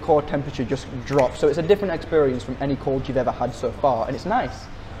immediate core temperature just drops. So it's a different experience from any cold you've ever had so far, and it's nice.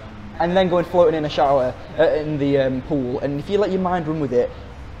 And then going floating in a shower, in the pool, and if you let your mind run with it,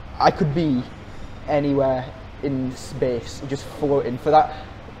 I could be anywhere in space, just floating. For that,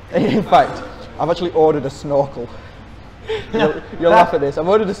 in fact, I've actually ordered a snorkel. You'll laugh at this. I've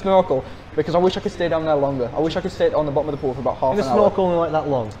ordered a snorkel because I wish I could stay down there longer. I wish I could stay on the bottom of the pool for about half an hour. Is a snorkel only like that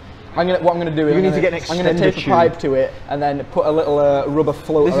long? What I'm going to do is you need to get an I'm going to tape a pipe to it and then put a little rubber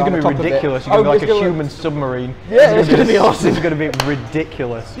float This is around going the to top be ridiculous. of it. You're going to be like a human submarine. Yeah, it's going to be awesome. This is going to be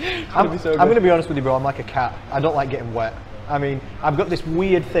ridiculous. I'm going to be honest with you, bro. I'm like a cat. I don't like getting wet. I mean, I've got this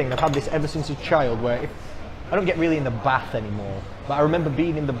weird thing. I've had this ever since a child where I don't get really in the bath anymore. But I remember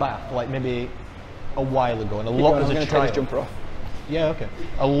being in the bath like maybe a while ago, and a lot as a child. Take this jumper off. Yeah, okay.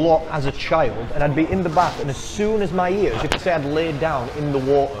 A lot as a child, and I'd be in the bath, and as soon as my ears, if say I'd laid down in the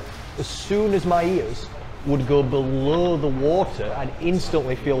water, as soon as my ears would go below the water, I'd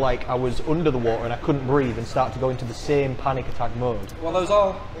instantly feel like I was under the water and I couldn't breathe and start to go into the same panic attack mode. Well, those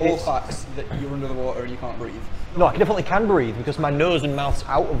are all facts that you're under the water and you can't breathe. No, I definitely can breathe because my nose and mouth's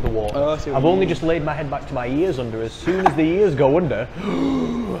out of the water. Oh, I see what I've you only mean. just laid my head back to my ears under. As soon as the ears go under,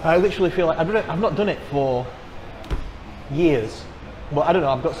 I literally feel like I've not done it for years, but I don't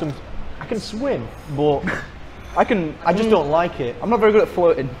know. I've got some. I can swim, but I just don't like it. I'm not very good at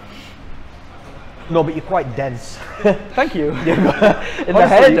floating. No, but you're quite dense. Thank you. In the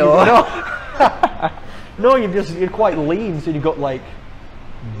head, though. No, you're quite lean, so you've got like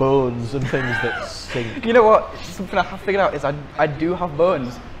bones and things that sink. You know what? Something I have figured out is I do have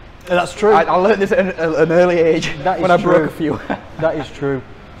bones. And that's true. I learned this at an early age when I broke a few. That is true.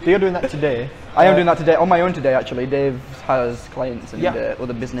 So you're doing that today? I am doing that today, on my own today actually. Dave has clients and Yeah.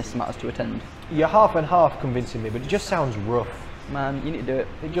 other business matters to attend. You're half and half convincing me, but it just sounds rough. Man, you need to do it.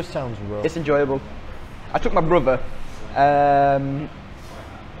 It just sounds rough. It's enjoyable. I took my brother, and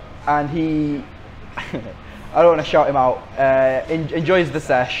he, I don't want to shout him out, enjoys the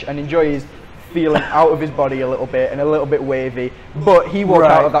sesh and enjoys feeling out of his body a little bit and a little bit wavy, but he walked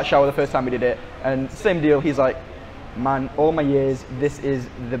out of that shower the first time he did it, and same deal, he's like, man, all my years, this is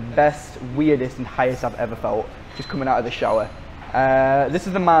the best, weirdest and highest I've ever felt, just coming out of the shower. This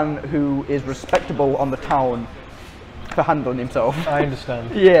is the man who is respectable on the town for handling himself. I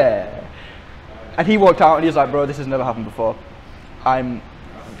understand. Yeah. And he walked out and he was like, bro, this has never happened before. I'm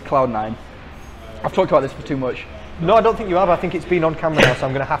cloud nine. I've talked about this for too much. No, I don't think you have. I think it's been on camera now, so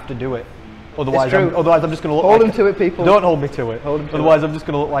I'm going to have to do it. Otherwise, I'm just going to look Hold him to it, people. Don't hold me to it. Otherwise, I'm just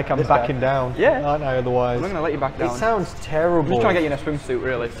going to look like I'm backing down. Yeah. Aren't I, otherwise? I'm not going to let you back down. It sounds terrible. I'm just trying to get you in a swimsuit,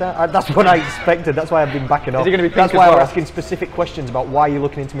 really. That's what I expected. That's why I've been backing off. Is it going to be pink That's as why well? we're asking specific questions about why you're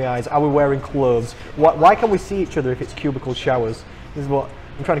looking into my eyes. Are we wearing clothes? Why can't we see each other if it's cubicle showers? This is what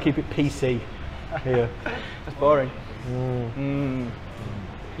I'm trying to keep it PC here. That's boring. You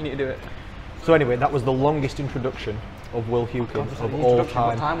need to do it. So anyway, that was the longest introduction of Will Hukin of all time.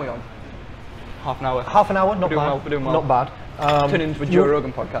 What time are we on? Half an hour. Half an hour, not We're doing bad. well, we're doing well. Not bad. Turn into a Joe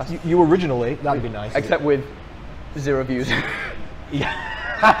Rogan podcast. You originally, that'd be nice. Except with 0 views.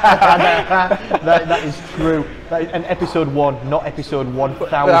 that is true. And episode 1, not episode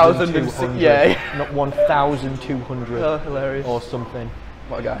 1,200. Yeah. Not 1,200. Oh, hilarious. Or something.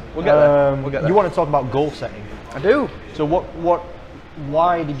 What a guy. We'll get there. We'll get there. You want to talk about goal setting? I do. So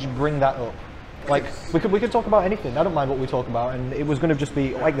why did you bring that up? Like, we could talk about anything. I don't mind what we talk about, and it was going to just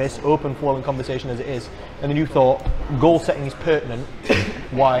be like this, open flowing conversation as it is. And then you thought goal setting is pertinent.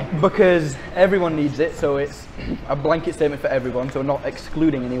 Why? Because everyone needs it, so it's a blanket statement for everyone, so not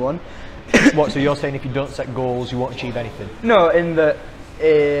excluding anyone. What? So you're saying if you don't set goals, you won't achieve anything? No, in that.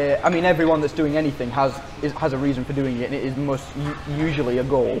 I mean, everyone that's doing anything has a reason for doing it, and it is most usually a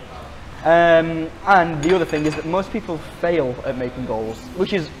goal. And the other thing is that most people fail at making goals,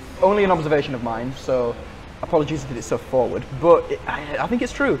 which is only an observation of mine, so apologies if it's so forward, but I think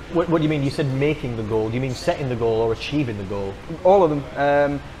it's true. What do you mean? You said making the goal. Do you mean setting the goal or achieving the goal? All of them.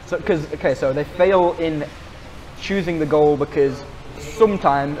 So they fail in choosing the goal because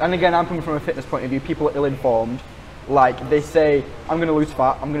sometimes, and again, I'm coming from a fitness point of view, people are ill-informed. Like, they say, I'm going to lose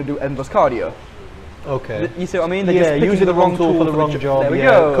fat, I'm going to do endless cardio. Okay. You see what I mean? They're Yeah, just picking using the wrong tool for the wrong job. There we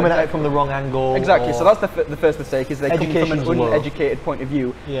yeah, go. coming at it from the wrong angle. Exactly. So that's the first mistake, is they come from Education's an low. uneducated point of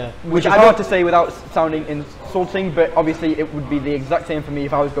view. Yeah. Which is hard to say without sounding insulting, but obviously it would be the exact same for me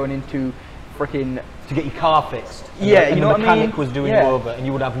if I was going into freaking to get your car fixed. Yeah, and you know the what I mean? mechanic was doing Yeah. you over, and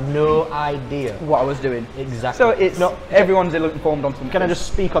you would have no idea what I was doing. Exactly. So it's not everyone's ill-informed on something. Can I just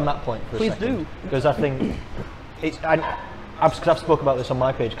speak on that point for Please a second? do. Because I think I've spoken about this on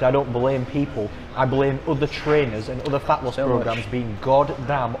my page, because I don't blame people. I blame other trainers and other fat loss programs being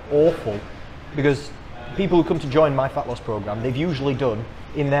goddamn awful. Because people who come to join my fat loss program, they've usually done,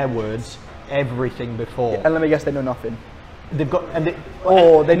 in their words, everything before. And let me guess, they know nothing. They've got,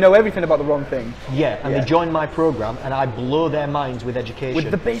 Or they know everything about the wrong thing. Yeah, and they join my program, and I blow their minds with education.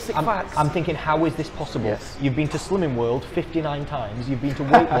 With the basic facts. I'm thinking, how is this possible? Yes. You've been to Slimming World 59 times. You've been to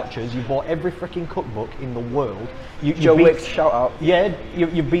Weight Watchers. You've bought every freaking cookbook in the world. Joe Wicks, shout out. Yeah,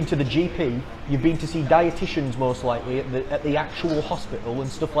 you've been to the GP. You've been to see dietitians most likely at the actual hospital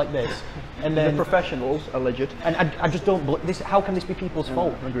and stuff like this. And then the professionals, alleged. And I just don't. How can this be people's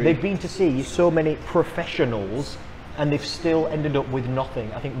fault? Agreed. They've been to see so many professionals, and they've still ended up with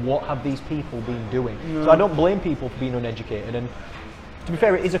nothing. I think, what have these people been doing? So I don't blame people for being uneducated, and to be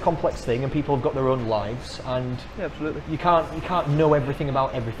fair, it is a complex thing, and people have got their own lives, and absolutely. You can't know everything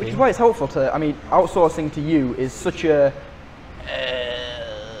about everything. Which is why it's helpful to, I mean, outsourcing to you is such a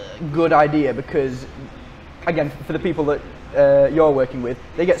good idea, because, again, for the people that you're working with,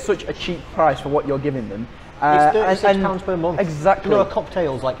 they get such a cheap price for what you're giving them. It's £36 per month. Exactly. You know, a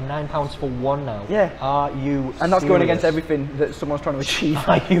cocktail's like £9 for one now. Yeah. Are you And that's going serious? against everything that someone's trying to achieve.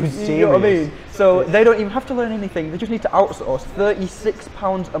 Are you serious? You know what I mean? So they don't even have to learn anything. They just need to outsource.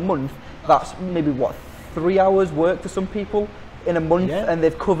 £36 a month. That's maybe what, 3 hours work for some people in a month, and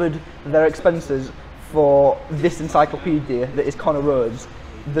they've covered their expenses for this encyclopedia that is Connor Rhodes,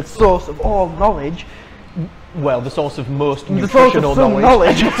 the source of all knowledge. Well, the source of most The source of nutritional some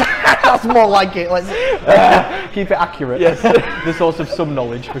knowledge. That's more like it. Let's keep it accurate. Yes. The source of some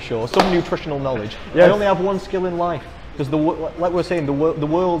knowledge, for sure. Some nutritional knowledge. Yes. I only have one skill in life, because like we were saying, the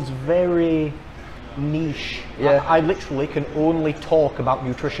world's very niche. Yeah. I literally can only talk about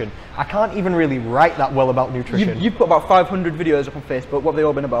nutrition. I can't even really write that well about nutrition. You've put about 500 videos up on Facebook. What have they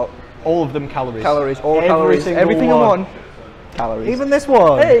all been about? All of them calories. Calories. All Every calories. single Everything in one. one. Calories. Even this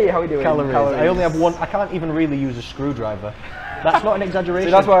one. Hey, how are we doing? Calories. Calories. I only have one. I can't even really use a screwdriver. That's not an exaggeration.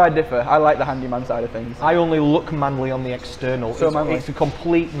 See, that's where I differ. I like the handyman side of things. I only look manly on the external. So manly. It's a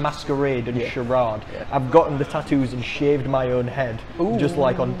complete masquerade and charade. Yeah. I've gotten the tattoos and shaved my own head, just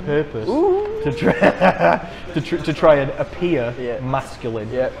like on purpose, to try and appear masculine.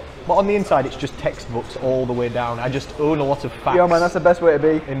 Yeah. But on the inside, it's just textbooks all the way down. I just own a lot of facts. Yeah, man, that's the best way to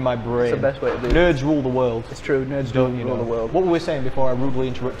be. In my brain. That's the best way to be. Nerds rule the world. It's true, nerds do rule the world. What were we saying before I rudely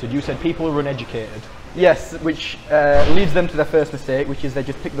interrupted? You said people are uneducated. Yes, which leads them to their first mistake, which is they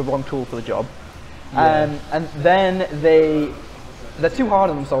just pick the wrong tool for the job. Yeah. And then they're too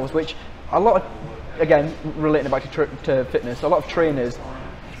hard on themselves, which a lot of, again, relating it back to fitness, a lot of trainers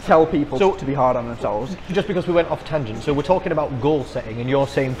tell people to be hard on themselves. Just because we went off tangent, so we're talking about goal setting, and you're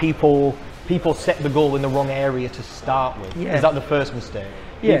saying people set the goal in the wrong area to start with. Yeah. Is that the first mistake?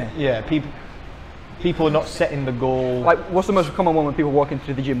 Yeah. Yeah. People are not setting the goal. Like, what's the most common one when people walk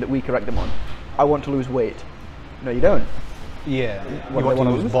into the gym that we correct them on? I want to lose weight. No, you don't. Yeah. What You want do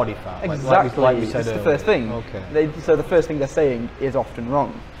to they lose body fat. Exactly. Like we said That's the earlier. first thing. Okay. So the first thing they're saying is often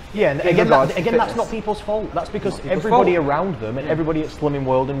wrong. Yeah, and in again, regards to that's fitness. not people's fault. That's because Not people's everybody fault. around them and everybody at Slimming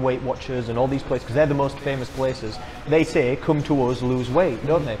World and Weight Watchers and all these places, because they're the most famous places, they say, come to us, lose weight,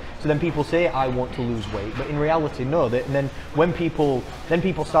 don't they? So then people say, I want to lose weight, but in reality, no. And then when people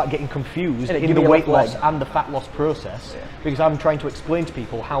start getting confused And in the weight loss and the fat loss process, because I'm trying to explain to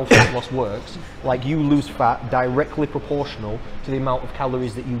people how fat loss works, like you lose fat directly proportional to the amount of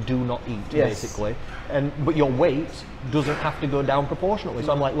calories that you do not eat, basically. But your weight doesn't have to go down proportionately.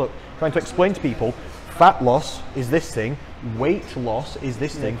 So I'm like, look, trying to explain to people, fat loss is this thing, weight loss is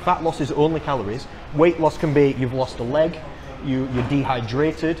this thing. Fat loss is only calories. Weight loss can be you've lost a leg, you're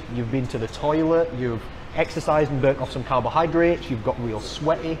dehydrated, you've been to the toilet, you've exercised and burnt off some carbohydrates, you've got real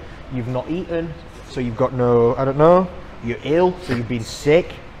sweaty, you've not eaten, so you've got no, I don't know, you're ill, so you've been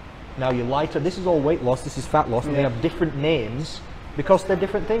sick, now you're lighter. This is all weight loss, this is fat loss, and they have different names because they're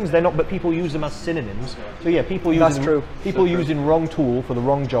different things. They're not, but people use them as synonyms. So yeah, people using wrong tool for the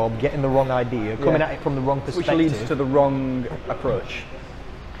wrong job, getting the wrong idea, coming at it from the wrong perspective, Which leads to the wrong approach.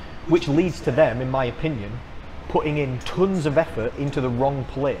 Which leads to them, in my opinion, putting in tons of effort into the wrong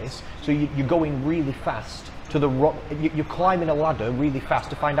place. So you're going really fast to the wrong. You're climbing a ladder really fast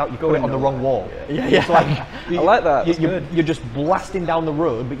to find out you put it on the wrong wall. Yeah. It's like, I like that. That's good. You're just blasting down the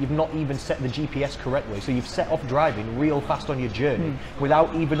road, but you've not even set the GPS correctly. So you've set off driving real fast on your journey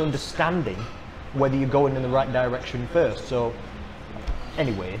without even understanding whether you're going in the right direction first. So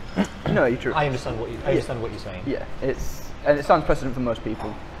anyway, No, you're true. I understand what you're saying. Yeah, and it stands precedent for most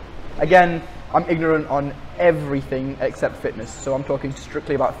people. Again, I'm ignorant on everything except fitness, so I'm talking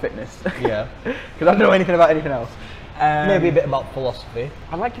strictly about fitness. Yeah. Because I don't know anything about anything else. Maybe a bit about philosophy.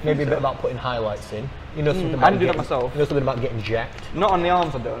 I'd like to think Maybe a so. bit about putting highlights in. You know something I about didn't do that getting, myself. You know something about getting jacked. Not on the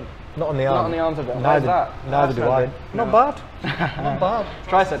arms, I don't. Not on the arm. Not on the arms of it. Neither, that? neither do I. No. Not bad. Not bad.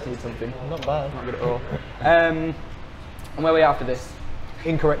 Triceps need something. Not bad. Not good at all. And where are we after this?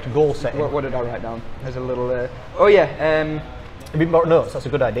 Incorrect goal setting. What did I write down? There's a little. Oh yeah. A bit more notes. That's a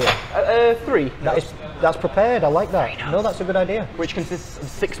good idea. 3. That's prepared. I like that. No, that's a good idea. Which consists of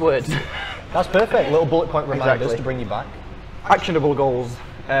 6 words. That's perfect. Little bullet point reminders Exactly. to bring you back. Actionable goals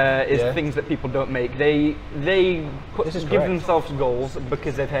is Yeah. things that people don't make. They This is give correct. themselves goals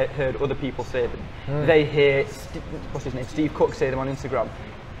because they've heard other people say them. They hear what's his name, Steve Cook, say them on Instagram.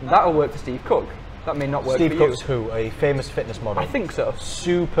 That'll work for Steve Cook. That may not work Steve for Cook's you. who? A famous fitness model. I think so.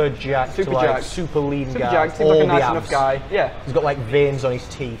 Super jacked, Super like, jacked. super lean Super guy. jacked, seems all like a the nice abs. enough guy. Yeah. He's got like veins on his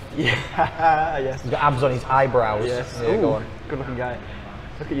teeth. Yeah. Yes. He's got abs on his eyebrows. Yes. Yeah, go Ooh, on. good looking guy.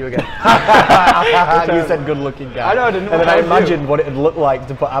 Look at you again. You said good looking guy. I know, I didn't know And then what I I would do. imagined what it would look like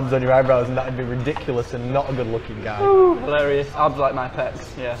to put abs on your eyebrows, and that would be ridiculous and not a good looking guy. Ooh, hilarious. Abs like my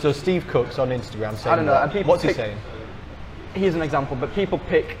pecs. Yeah. So Steve Cook's on Instagram saying I don't know, what? and people What's he pick- saying? Here's an example, but people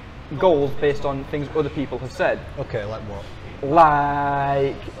pick goals based on things other people have said. Okay, like what?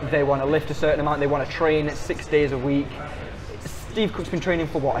 Like they want to lift a certain amount, they want to train 6 days a week. Steve Cook's been training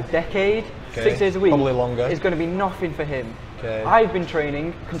for what, a decade? Okay, 6 days a week. probably longer. It's going to be nothing for him. Okay. I've been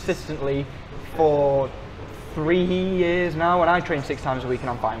training consistently for 3 years now, and I train 6 times a week, and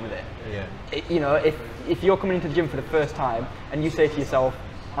I'm fine with it. Yeah. You know, if you're coming into the gym for the first time and you say to yourself,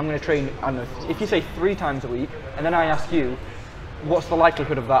 I'm going to train, I don't know, if you say 3 times a week, and then I ask you, what's the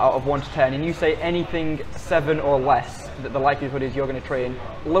likelihood of that out of 1 to 10, and you say anything 7 or less, that the likelihood is you're going to train,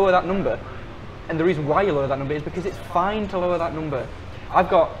 lower that number. And the reason why you lower that number is because it's fine to lower that number. I've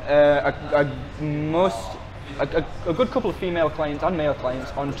got a good couple of female clients and male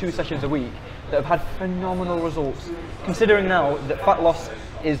clients on 2 sessions a week that have had phenomenal results. Considering now that fat loss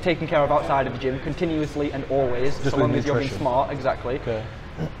is taken care of outside of the gym continuously and always, Just so long with as you're being nutrition. smart, exactly. Okay.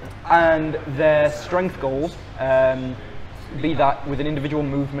 And their strength goals, be that with an individual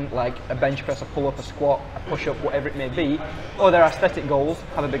movement like a bench press, a pull up, a squat, a push up, whatever it may be, or their aesthetic goals,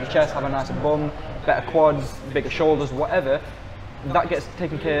 have a bigger chest, have a nicer bum, better quads, bigger shoulders, whatever, that gets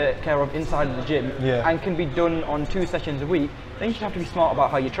taken care of inside of the gym Yeah. and can be done on 2 sessions a week. Then you should have to be smart about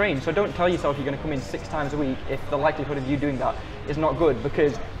how you train. So don't tell yourself you're going to come in 6 times a week if the likelihood of you doing that is not good,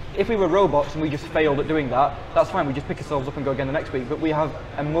 because if we were robots and we just failed at doing that, that's fine, we just pick ourselves up and go again the next week, but we have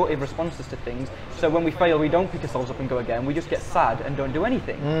emotive responses to things, so when we fail we don't pick ourselves up and go again, we just get sad and don't do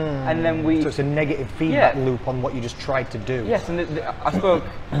anything. And then we... So it's a negative feedback Yeah. loop on what you just tried to do. Yes, and I spoke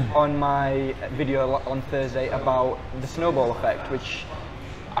on my video on Thursday about the snowball effect, which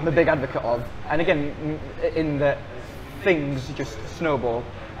I'm a big advocate of, and again, in that things just snowball,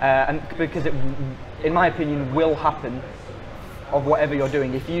 and because it, in my opinion, will happen of whatever you're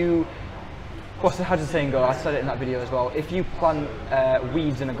doing. If you, how does the saying go? I said it in that video as well. If you plant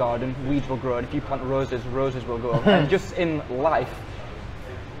weeds in a garden, weeds will grow, and if you plant roses, roses will grow. And just in life,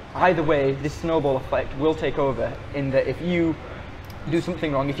 either way, this snowball effect will take over, in that if you do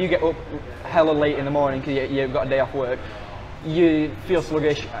something wrong, if you get up hella late in the morning because you've got a day off work, you feel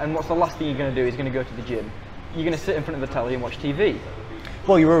sluggish, and what's the last thing you're going to do is going to go to the gym. You're going to sit in front of the telly and watch TV.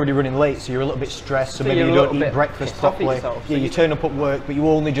 Well, you're already running late, so you're a little bit stressed, so maybe you're you a don't little eat bit breakfast pissed off at properly. yourself. Yeah, So you turn up at work, but you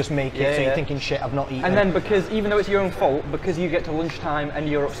only just make it, Yeah, so you're yeah. thinking, shit, I've not eaten. And then because, even though it's your own fault, because you get to lunchtime and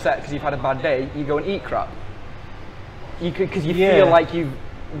you're upset because you've had a bad day, you go and eat crap. Because you Yeah. feel like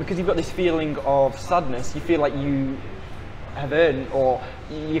because you've got this feeling of sadness, you feel like you have earned, or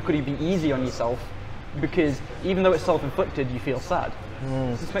you could be easy on yourself, because even though it's self-inflicted, you feel sad.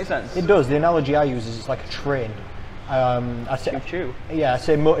 Does this make sense? It does. The analogy I use is it's like a train. I say, Choo-choo. yeah, I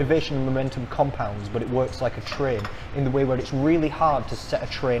say motivation and momentum compounds, but it works like a train in the way where it's really hard to set a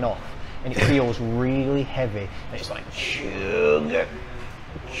train off, and it feels really heavy, and it's like sugar,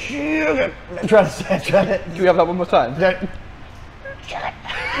 sugar. Trying to. Can we have that one more time?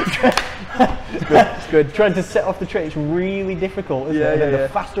 It's good. Trying to set off the train, it's really difficult, isn't Yeah, it? And then yeah, the yeah.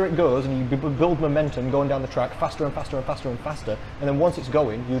 faster it goes, and you build momentum going down the track, faster and faster and faster and faster, and then once it's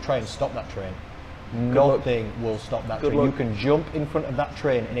going, you try and stop that train. luck. Nothing will stop that Good train. You luck. can jump in front of that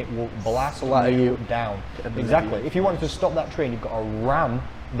train and it will blast Splatter you you. down. believe Exactly. you. If you want to stop that train, you've got to ram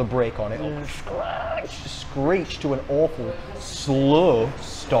the brake on it, it'll screech to an awful slow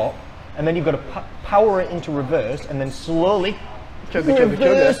stop, and then you've got to power it into reverse, and then slowly Chugga, chugga,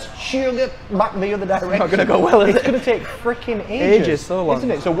 reverse sugar back the other direction. not gonna go well, is It's it? going to take freaking ages. Ages, so long.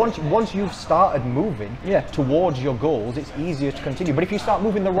 Isn't it? So once you've started moving Yeah. towards your goals, it's easier to continue. But if you start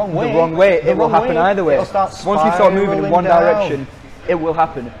moving the wrong way, it will happen either way. It'll start Once you start moving in spiraling one down. direction, it will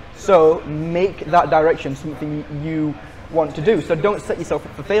happen. So make that direction something you want to do. So don't set yourself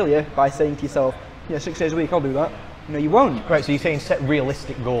up for failure by saying to yourself, yeah, 6 days a week, I'll do that. No, you won't. Right, so you're saying set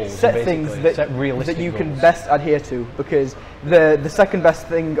realistic goals. Set basically. things that, set realistic that you goals. can best adhere to, because the second best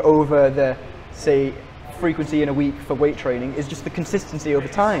thing over the, say, frequency in a week for weight training is just the consistency over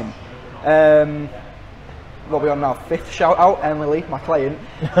time. What are we on now? 5th shout out, Emily, my client,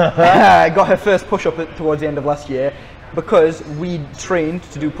 got her first push-up towards the end of last year because we trained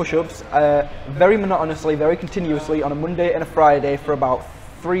to do push-ups very monotonously, very continuously on a Monday and a Friday for about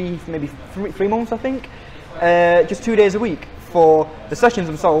three months, I think. Just 2 days a week. For the sessions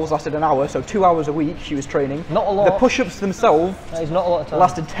themselves lasted an hour, so 2 hours a week she was training. Not a lot. The push-ups themselves that is not a lot of time.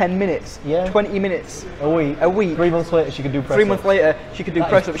 lasted 10 minutes, 20 minutes. A week. 3 months later she could do press-ups. 3 months later she could do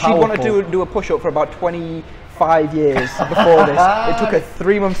press-ups. She'd want to do a push-up for about 25 years before this. It took her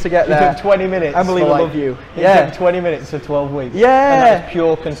 3 months to get there. It took 20 minutes. Emily will love you. It took 20 minutes for 12 weeks. Yeah. And that was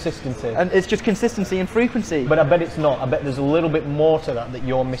pure consistency. And it's just consistency and frequency. But I bet it's not. I bet there's a little bit more to that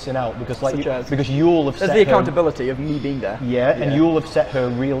you're missing out, because because you'll have set there's the accountability of me being there. Yeah, and you'll have set her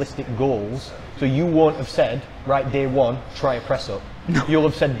realistic goals. So you won't have said, right, day one, try a press up. No. You'll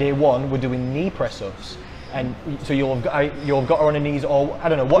have said, day one, we're doing knee press ups. And so you'll have got her on her knees, or I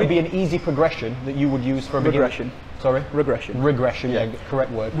don't know, what would be an easy progression that you would use for a regression? Sorry? Regression. Regression, yeah,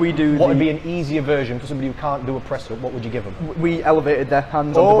 correct word. We do. What would be an easier version for somebody who can't do a press up? What would you give them? We elevated their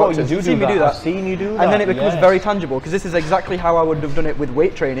hands on the boxes. You do You've seen that. me do that. I've seen you do that. And then it becomes very tangible, because this is exactly how I would have done it with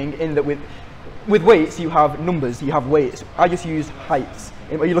weight training, in that with weights you have numbers, you have weights. I just use heights.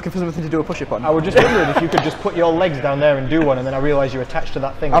 Are you looking for something to do a push-up on? I was just wondering if you could just put your legs down there and do one, and then I realised you're attached to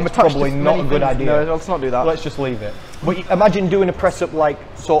that thing. I'm it's attached probably to not a good things. idea. No, let's not do that. Let's just leave it. But imagine doing a press-up like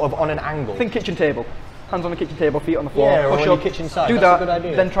sort of on an angle. Think kitchen table. Hands on the kitchen table, feet on the floor. Yeah, or push on up. your kitchen side. Do That's that, a good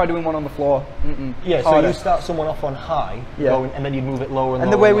idea. then try doing one on the floor. Yeah, harder. so you start someone off on high, going, and then you move it lower and lower.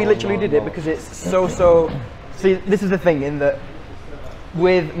 And the way we lower, literally lower, did it, because it's so. See, this is the thing, in that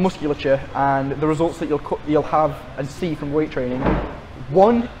with musculature and the results that you'll have and see from weight training,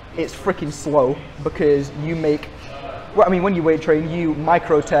 one, it's freaking slow, because you make. Well, I mean, when you weight train, you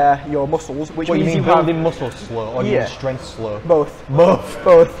micro tear your muscles, which means you have building muscle slow, or you mean strength slow. Both.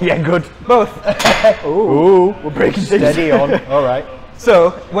 Both. Yeah, good. Both. Ooh, we're breaking things. Steady on. All right. So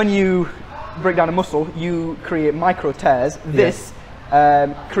when you break down a muscle, you create micro tears. This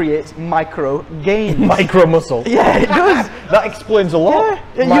creates micro gains. Micro muscle. Yeah, it does. That explains a lot.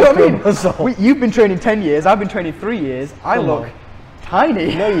 Yeah, you know what I mean? Muscle. You've been training 10 years. I've been training 3 years. I look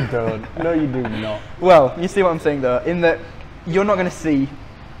tiny. No, you don't. No, you do not. Well, you see what I'm saying, though, in that you're not going to see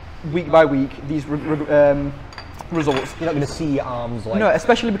week by week these results. You're not going to see your arms like. No,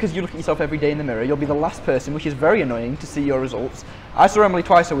 especially because you look at yourself every day in the mirror. You'll be the last person, which is very annoying, to see your results. I saw Emily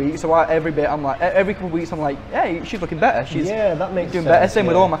twice a week, so every couple of weeks I'm like, hey, she's looking better. She's that makes doing sense. better. Same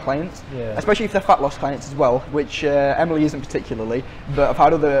with all my clients, Yeah. especially if they're fat loss clients as well, which Emily isn't particularly, but I've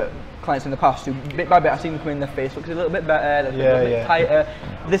had other clients in the past who, bit by bit, I've seen them come in, their face looks a little bit better, they're a little bit tighter,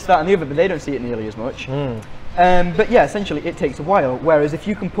 this, that and the other, but they don't see it nearly as much. But yeah, essentially it takes a while, whereas if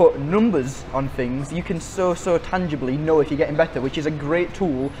you can put numbers on things, you can so tangibly know if you're getting better, which is a great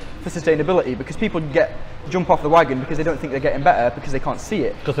tool for sustainability, because people jump off the wagon because they don't think they're getting better because they can't see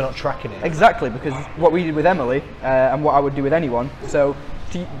it. Because they're not tracking it. Exactly, because what we did with Emily, and what I would do with anyone, so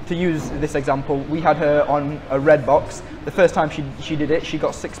to use this example, we had her on a red box. The first time she did it, she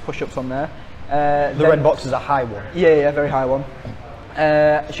got 6 push-ups on there. The red box is a high one. Yeah, very high one.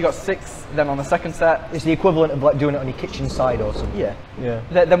 She got 6, then on the second set. It's the equivalent of like doing it on your kitchen side or something. Yeah.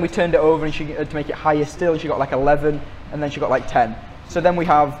 Then we turned it over and to make it higher still, she got like 11, and then she got like 10. So then we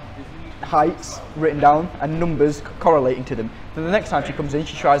have heights written down and numbers correlating to them. Then the next time she comes in,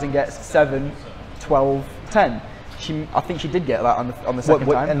 she tries and gets 7, 12, 10. I think she did get that on the second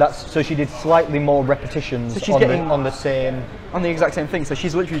time. And so she did slightly more repetitions so she's on the exact same thing. So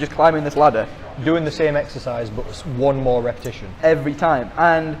she's literally just climbing this ladder, doing the same exercise, but one more repetition every time.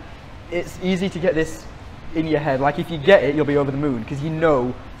 And it's easy to get this in your head. Like if you get it, you'll be over the moon, because you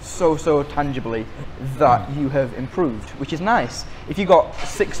know so tangibly that you have improved, which is nice. If you got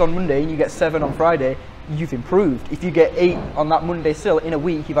 6 on Monday and you get 7 on Friday, you've improved. If you get 8 on that Monday still, in a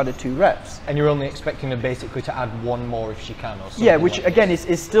week you've added 2 reps. And you're only expecting her basically to add 1 more if she can, or something. Yeah, which like again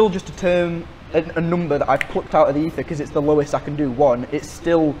is still just a number that I've plucked out of the ether, because it's the lowest I can do. 1, it's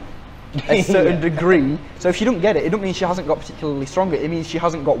still a certain degree. So if she don't get it, it don't mean she hasn't got particularly stronger. It means she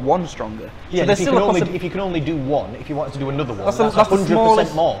hasn't got 1 stronger. Yeah, so if you can only do 1, if you wanted to do another one, that's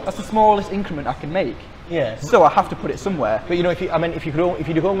 100% more. That's the smallest increment I can make. Yeah. So I have to put it somewhere. But you know, if you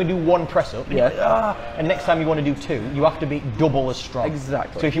could only do 1 press up, and next time you want to do 2, you have to be double as strong.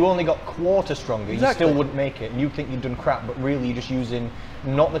 Exactly. So if you only got quarter stronger, you still wouldn't make it. And you think you've done crap, but really you're just using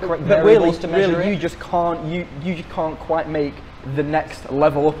not the correct variables to measure it. You just can't quite make the next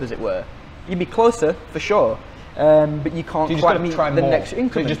level up, as it were. You'd be closer for sure. but you can't So you just quite got to meet try the more. next So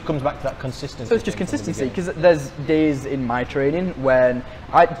increment. it just comes back to that consistency. So it's just thing from the consistency, beginning. because there's days in my training when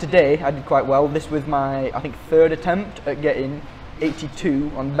today I did quite well. This was my, I think, 3rd attempt at getting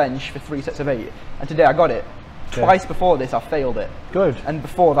 82 on bench for 3 sets of 8, and today I got it. Okay. Twice before this I failed it. Good. And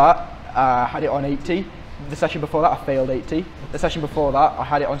before that I had it on 80. The session before that I failed 80. The session before that I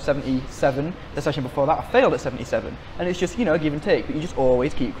had it on 77. The session before that I failed at 77. And it's just, you know, give and take, but you just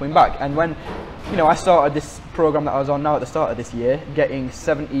always keep coming back. And when, you know, I started this program that I was on now at the start of this year, getting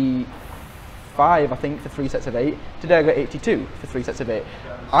 75, I think, for 3 sets of 8. Today I got 82 for 3 sets of 8.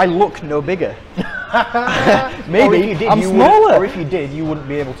 I look no bigger. Maybe I'm smaller. Or if you did, you wouldn't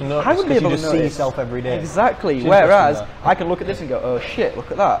be able to notice. I wouldn't be able to just notice. see yourself every day. Exactly. It's Whereas interesting, I can look at this and go, oh shit, look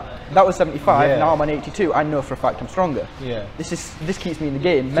at that. That was 75. Yeah. Now I'm on 82. I know for a fact I'm stronger. Yeah. This keeps me in the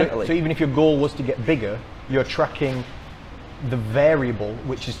game mentally. So even if your goal was to get bigger, you're tracking the variable,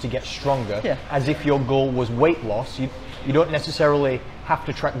 which is to get stronger, Yeah. as if your goal was weight loss. You don't necessarily have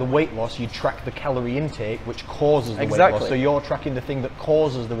to track the weight loss, you track the calorie intake, which causes the weight loss. So you're tracking the thing that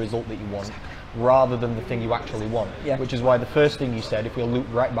causes the result that you want, rather than the thing you actually want. Yeah. Which is why the first thing you said, if we'll loop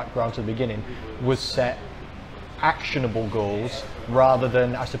right back around to the beginning, was set actionable goals rather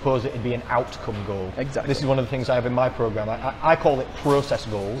than, I suppose, it'd be an outcome goal. Exactly. This is one of the things I have in my program. I call it process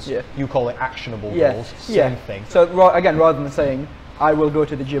goals. Yeah. You call it actionable Yeah. goals. Yeah. Same thing. So again, rather than saying I will go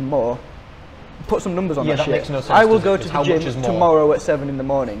to the gym more, put some numbers on Yeah, that that shit. makes no sense, I will does go it? to 'Cause the how much is gym more? tomorrow at 7 in the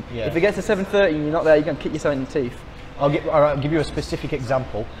morning. Yeah. If it gets to 7:30 and you're not there, you're going to kick yourself in the teeth. All right, I'll give you a specific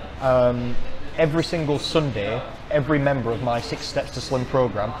example. Every single Sunday, every member of my 6 Steps to Slim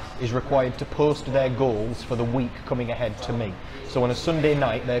program is required to post their goals for the week coming ahead to me. So on a Sunday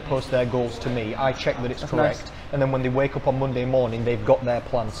night, they post their goals to me. I check that it's correct, nice. and then when they wake up on Monday morning, they've got their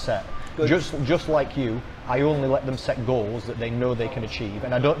plan set. Good. Just like you, I only let them set goals that they know they can achieve,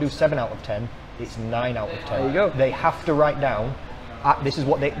 and I don't do 7 out of 10. It's 9 out of 10. There you go. They have to write down. This is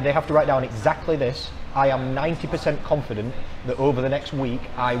what they have to write down exactly this. I am 90% confident that over the next week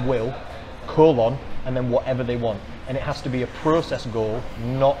I will, and then whatever they want. And it has to be a process goal,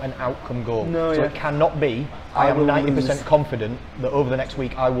 not an outcome goal. No, so yeah. it cannot be, I am will 90% lose. confident that over the next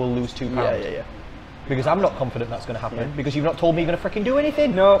week I will lose 2 pounds. Yeah. Because I'm not confident that's going to happen, Yeah. because you've not told me you're going to freaking do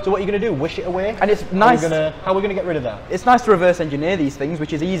anything. No. So what are you going to do? Wish it away? And it's nice. How are we going to get rid of that? It's nice to reverse engineer these things,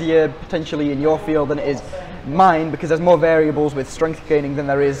 which is easier potentially in your field than it is mine, because there's more variables with strength gaining than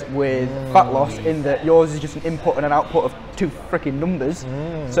there is with fat loss, in that yours is just an input and an output of 2 freaking numbers.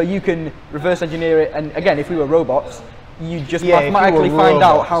 So you can reverse engineer it, and again, if we were robots, you just Yeah, if you were mathematically find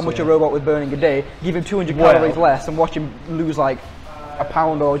out robots, how much yeah. a robot was burning a day, give him 200 Well- calories less, and watch him lose like a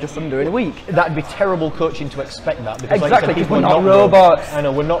pound or just under in a week. That'd be terrible coaching to expect that. Because Exactly, like you 'cause said, we're people not are robots. I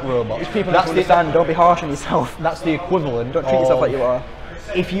know, we're not robots. People have to understand, don't be harsh on yourself. That's the equivalent. Don't treat yourself like you are.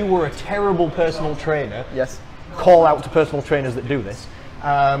 If you were a terrible personal trainer, Yes. call out to personal trainers that do this.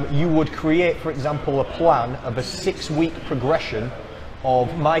 You would create, for example, a plan of a 6-week progression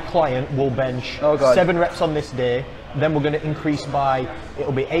of my client will bench Oh, God. 7 reps on this day, then we're going to increase by,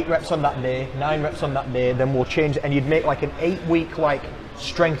 it'll be 8 reps on that day, 9 reps on that day, then we'll change it, and you'd make like an 8-week like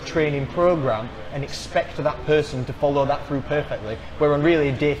strength training program and expect that person to follow that through perfectly, where on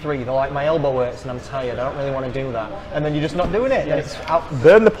really day 3 they're like, my elbow hurts and I'm tired, I don't really want to do that, and then you're just not doing it. And it's out,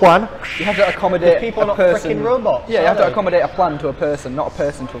 burn the plan. You have to accommodate People are a not person. freaking robots, Yeah, you are have to they? accommodate a plan to a person, not a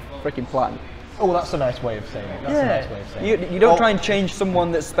person to a freaking plan. Oh, that's a nice way of saying it. That's a nice way of saying it. You don't try and change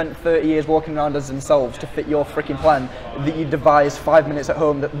someone that's spent 30 years walking around as themselves to fit your freaking plan that you devised 5 minutes at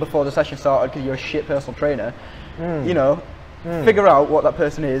home before the session started because you're a shit personal trainer. You know, figure out what that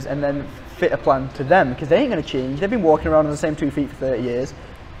person is and then fit a plan to them, because they ain't going to change. They've been walking around on the same 2 feet for 30 years.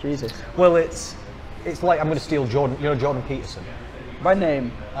 Jesus. Well, it's like I'm going to steal Jordan. You know Jordan Peterson, By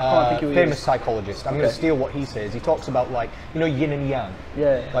name, I can't think who he famous is. psychologist. I'm going to steal what he says. He talks about like yin and yang.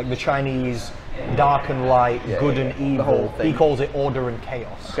 Yeah. Like the Chinese dark and light, good and The evil. whole thing. He calls it order and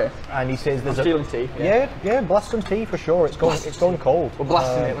chaos. Okay. And he says there's Stealing tea. Yeah, blast some tea for sure. It's going cold. We're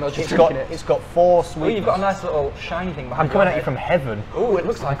blasting it. We're not just It's got drinking it. it's got 4 sweet. Oh, you've got a nice little shiny thing behind I'm coming at you from heaven. Oh, it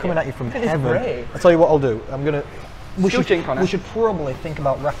looks like I'm coming at you from Look at this heaven. grey. I'll tell you what I'll do. I'm gonna. We Scooching, Connor. should probably think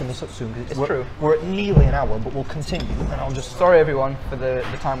about wrapping this up soon because It's true. We're at nearly an hour, but we'll continue. And I'll just. Sorry everyone for the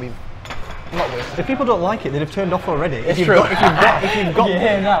time we've not wasted. If people don't like it, they'd have turned off already. It's true. If you've got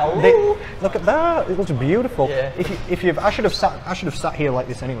Yeah, now. look at that. It looks beautiful. Yeah. If you've, I should have sat here like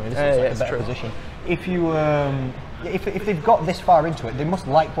this anyway. This is like it's a better true. position. If you if they've got this far into it, they must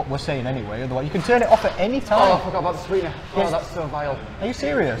like what we're saying anyway. Otherwise, you can turn it off at any time. Oh, I forgot about the sweetener. Oh, that's so vile. Are you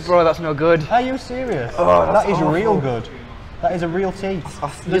serious? Bro, that's no good. Are you serious? Oh, that's that is real awful. good. That is a real tea.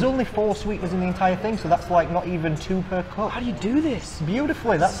 There's only 4 sweeteners in the entire thing, so that's like not even 2 per cup. How do you do this?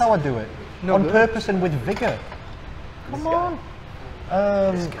 Beautifully, that's how I do it. No On good. purpose and with vigour. Come on.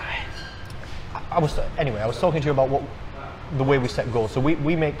 This guy. I was talking to you about the way we set goals. So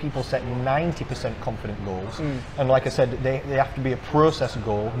we make people set 90% confident goals, and like I said, they have to be a process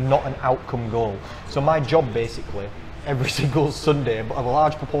goal, not an outcome goal. So my job basically, every single Sunday, but a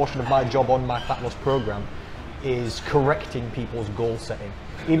large proportion of my job on my fat loss program is correcting people's goal setting.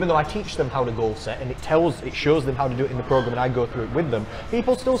 Even though I teach them how to goal set and it shows them how to do it in the program and I go through it with them,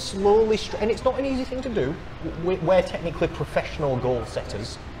 people still slowly, and it's not an easy thing to do. We're technically professional goal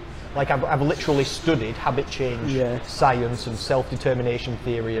setters. Like I've literally studied habit change, science and self-determination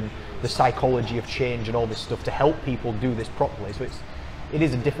theory and the psychology of change and all this stuff to help people do this properly. So it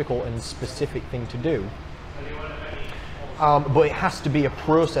is a difficult and specific thing to do. But it has to be a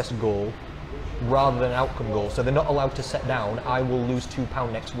process goal rather than an outcome goal. So they're not allowed to set down, I will lose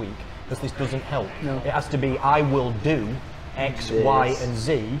 £2 next week, because this doesn't help. No. It has to be, I will do X, Y, and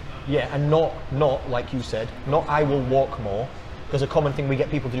Z. Yeah, and not like you said, not I will walk more, because a common thing we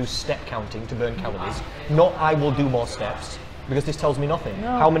get people to do is step counting to burn calories. Not I will do more steps, because this tells me nothing.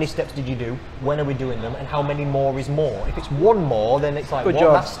 No. How many steps did you do? When are we doing them? And how many more is more? If it's one more, then it's like,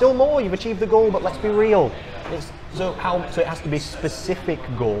 well, that's still more. You've achieved the goal, but let's be real. So it has to be specific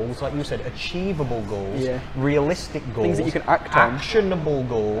goals, like you said, achievable goals, realistic goals, things that you can act on, actionable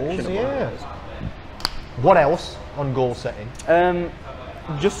goals. What else on goal setting?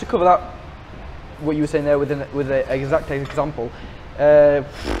 Just to cover that, what you were saying there with an exact example.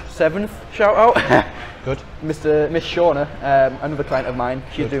 7th shout out. Good. Miss Shauna, another client of mine.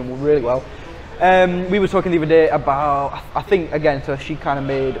 She's doing really well. We were talking the other day about, I think again, so she kind of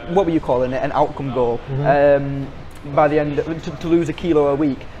made, what were you calling it, an outcome goal, by the end, to lose 1 kilo a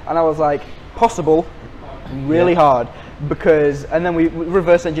week. And I was like, possible, really hard, because, and then we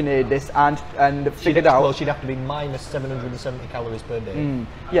reverse engineered this and figured out. Well, she'd have to be minus 770 calories per day.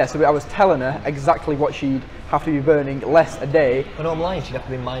 Yeah, so I was telling her exactly what she'd have to be burning less a day. And I'm lying, she'd have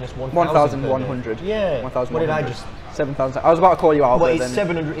to be minus 1,100. Yeah. 1,100. What did I just? 7,000. I was about to call you out. Well, it's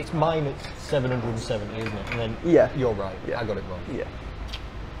 700. It's minus 770, isn't it? And then you're right. I got it wrong. Yeah.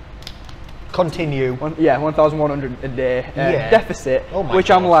 Continue. 1,100 a day deficit. Oh my which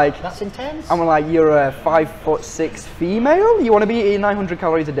God. I'm like, that's intense. I'm like, you're a 5'6" female. You want to be eating 900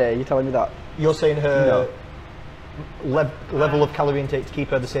 calories a day? You're telling me that? You're saying her level of calorie intake to keep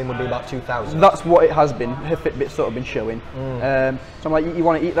her the same would be about 2,000. That's what it has been. Her Fitbit's sort of been showing. So I'm like, you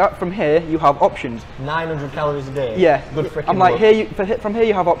want to eat that? From here, you have options. 900 calories a day. Yeah. Good freaking. I'm like, from here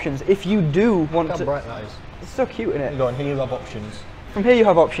you have options. If you do want to. Look how bright that is. It's so cute, isn't it? Go on. Here you have options. From here you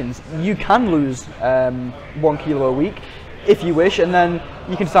have options. You can lose 1 kilo a week if you wish, and then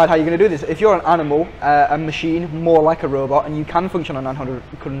you can decide how you're going to do this. If you're an animal, a machine, more like a robot, and you can function on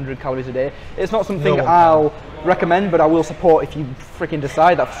 900 calories a day, it's not something I'll recommend, but I will support if you freaking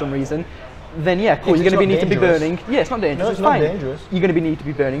decide that for some reason. Then yeah, cool. You're going to need to be burning. Yeah, it's not dangerous. No, it's fine. Not dangerous. You're going to need to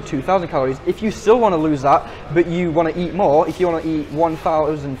be burning 2,000 calories. If you still want to lose that, but you want to eat more, if you want to eat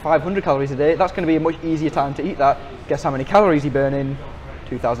 1,500 calories a day, that's going to be a much easier time to eat that. Guess how many calories you burn in?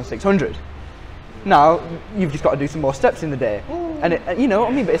 2,600. Now you've just got to do some more steps in the day, and you know what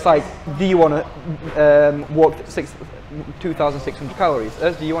I mean. But it's like, do you want to walk 2,600 calories?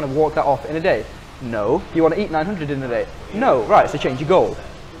 Do you want to walk that off in a day? No. Do you want to eat 900 in a day? No. Right. So change your goal.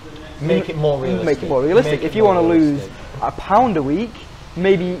 Make it more realistic. Make it more realistic. If you want to lose a pound a week,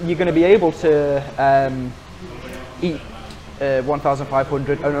 maybe you're going to be able to eat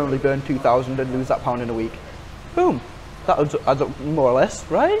 1,500 and only burn 2,000 and lose that pound in a week. Boom. That adds up more or less,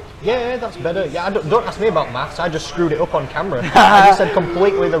 right? Yeah, that's better. Yeah, don't ask me about maths. I just screwed it up on camera. I just said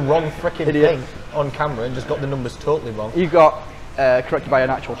completely the wrong freaking thing on camera and just got the numbers totally wrong. You got corrected by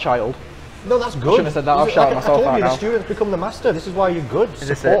an actual child. No, that's good. I shouldn't have said that. I've shouted myself out now. I told you, the students become the master. This is why you're good.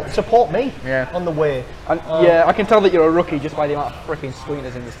 Support me on the way. And, yeah, I can tell that you're a rookie just by the amount of freaking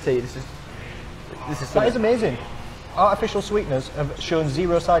sweeteners in this tea. This is that is amazing. Artificial sweeteners have shown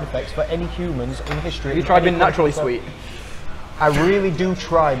 0 side effects for any humans in history. Have you tried being naturally sweet? I really do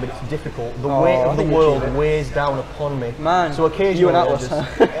try, but it's difficult. The weight of the world weighs down upon me. Man, so occasionally you and Atlas,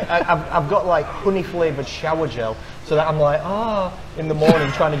 I've got like honey flavoured shower gel, so that I'm like, in the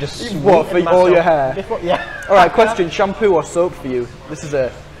morning trying to just sweeten what, for myself. all your hair? Yeah. All right, question: shampoo or soap for you? This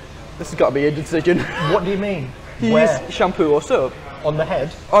has got to be a decision. What do you mean? Do you use shampoo or soap? On the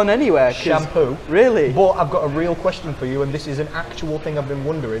head? On anywhere. Shampoo. Really? But I've got a real question for you, and this is an actual thing I've been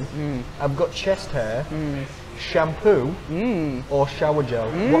wondering. I've got chest hair. Shampoo or shower gel?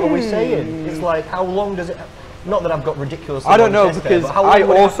 What are we saying? It's like, how long does it? Not that I've got ridiculous. I don't know, because I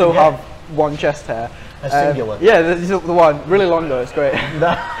also have one chest hair. A singular. Yeah, this is the one. Really long though. It's great.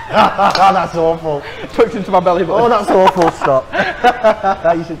 That's awful. Tucked into my belly button. Oh, that's awful. Stop.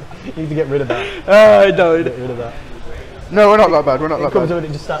 You need to get rid of that. I don't. Get rid of that. No, we're not that bad. We're not It that comes bad. over and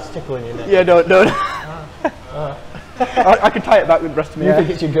it just starts tickling your neck. Yeah, no. I can tie it back with the rest of my You hair.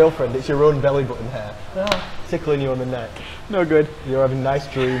 think it's your girlfriend, it's your own belly button hair. Tickling you on the neck. No good. You're having nice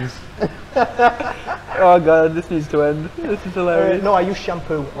dreams. Oh god, this needs to end. This is hilarious. No, I use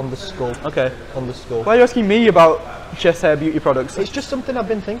shampoo on the skull. Okay. On the skull. Why are you asking me about chest hair beauty products? It's just something I've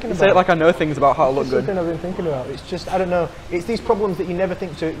been thinking about. Say it like I know things about how to look It's good. something I've been thinking about. It's just, I don't know. It's these problems that you never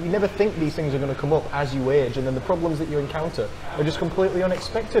think these things are going to come up as you age, and then the problems that you encounter are just completely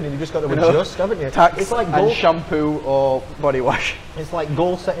unexpected, and you just got to adjust, haven't you? Tax it's like and shampoo or body wash. It's like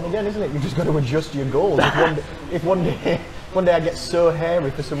goal setting again, isn't it? You've just got to adjust your goals. If one day I get so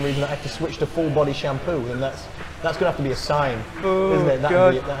hairy for some reason that I have to switch to full body shampoo, then that's going to have to be a sign, isn't it?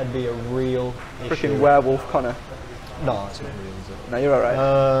 That'd be a real issue. Freaking werewolf, Connor. No, it's not real, is it? No, you're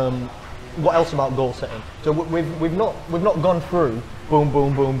alright. What else about goal setting? So we've not gone through boom,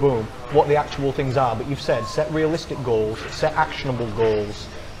 boom, boom, boom, what the actual things are, but you've said set realistic goals, set actionable goals.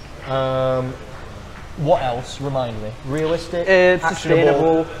 What else? Remind me. Realistic, actionable,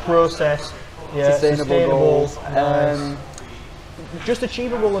 sustainable, process, yeah, sustainable goals. Nice. Just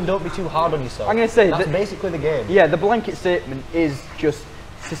achievable and don't be too hard on yourself. I'm going to say that's basically the game. Yeah, the blanket statement is just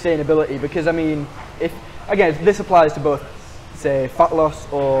sustainability, because I mean, if this applies to both, say, fat loss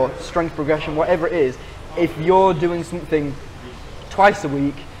or strength progression, whatever it is. If you're doing something twice a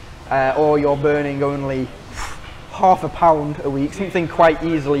week, or you're burning only half a pound a week, something quite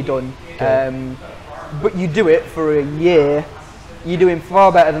easily done, but you do it for a year, you're doing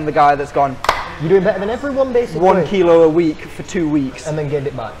far better than the guy that's gone. You're doing better than everyone, basically. 1 kilo a week for 2 weeks. And then gained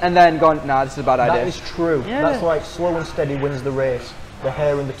it back. And then gone, nah, this is a bad idea. That is true. Yeah. That's like slow and steady wins the race. The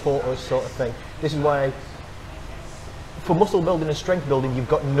hare and the tortoise sort of thing. This is why, for muscle building and strength building, you've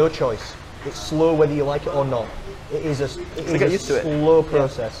got no choice. It's slow whether you like it or not. It is a slow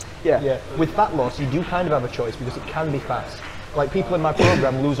process. Yeah. With fat loss, you do kind of have a choice because it can be fast. Like people in my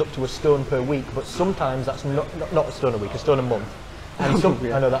program lose up to a stone per week, but sometimes that's not a stone a week, a stone a month. And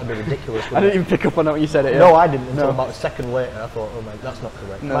I know that'd be ridiculous. I didn't even pick up on that when you said it. Yeah. No, I didn't until about a second later. I thought, oh my, that's not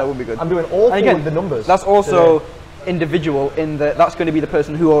correct. No, that would be good. I'm doing awful with the numbers. That's also individual in that that's going to be the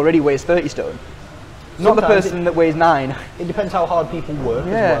person who already weighs 30 stone, not the person that weighs 9. It depends how hard people work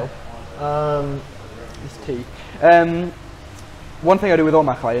as well. This tea. One thing I do with all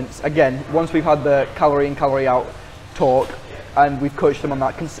my clients, again, once we've had the calorie in, calorie out talk, and we've coached them on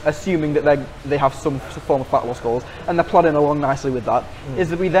that, assuming that they have some form of fat loss goals, and they're plodding along nicely with that, is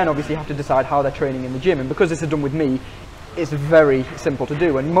that we then obviously have to decide how they're training in the gym. And because this is done with me, it's very simple to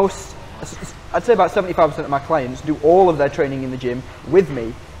do. And I'd say about 75% of my clients do all of their training in the gym with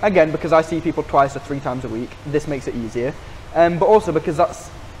me. Again, because I see people twice or 3 times a week, this makes it easier. But also because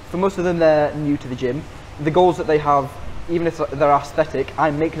for most of them, they're new to the gym. The goals that they have, even if they're aesthetic,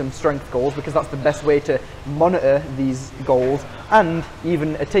 I make them strength goals because that's the best way to monitor these goals and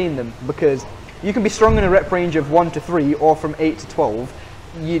even attain them, because you can be strong in a rep range of 1 to 3 or from 8 to 12.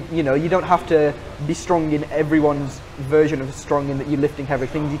 You know, you don't have to be strong in everyone's version of strong in that you're lifting heavy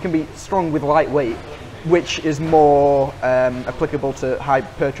things. You can be strong with lightweight, which is more applicable to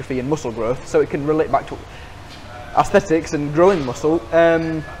hypertrophy and muscle growth, so it can relate back to aesthetics and growing muscle.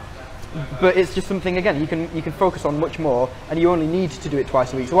 But it's just something, again, you can focus on much more, and you only need to do it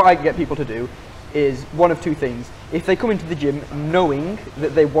twice a week. So what I get people to do is one of 2 things. If they come into the gym knowing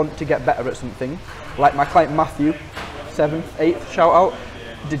that they want to get better at something, like my client Matthew, 7th, 8th, shout out,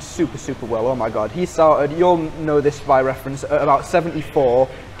 did super well. Oh my god, he started, you'll know this by reference, at about 74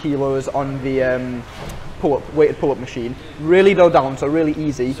 kilos on the weighted pull-up machine. Really low down, so really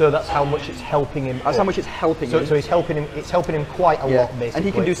easy. So that's how much it's helping him. That's how much it's helping him. So it's helping him quite a lot, basically.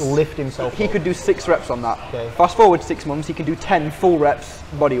 And he can lift himself. He could do 6 reps on that. Okay. Fast forward 6 months, he can do 10 full reps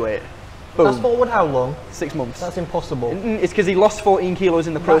body weight. Boom. Fast forward how long? 6 months. That's impossible. It's because he lost 14 kilos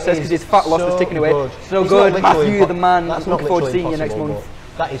in the process because his fat loss was taken away. So it's good, Matthew, you're the man. Look forward to seeing you next month.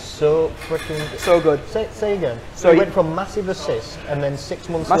 That is so freaking so good. Say again. So he went from massive assist, and then 6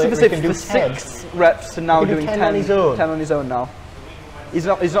 months massive later he can do assist for 10. 6 reps, to now doing 10 on his own. 10 on his own now. He's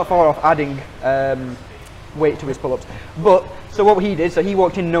not far off adding weight to his pull-ups. But so what he did, so he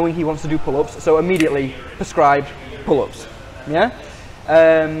walked in knowing he wants to do pull-ups, so immediately prescribed pull-ups. Yeah.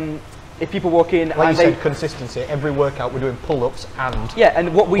 If people walk in, like you said, consistency. Every workout we're doing pull-ups and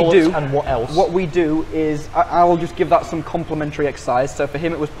and what we do, and what else? What we do is I'll just give that some complementary exercise. So for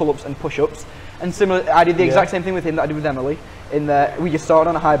him, it was pull-ups and push-ups, and similar. I did the exact same thing with him that I did with Emily. In that we just started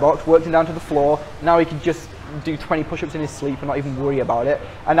on a high box, worked him down to the floor. Now he could just do 20 push-ups in his sleep and not even worry about it.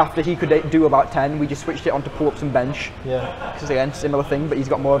 And after he could do about 10, we just switched it onto pull-ups and bench. Yeah. Because again, similar thing, but he's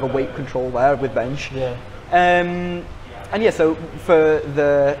got more of a weight control there with bench. Yeah. And yeah, so for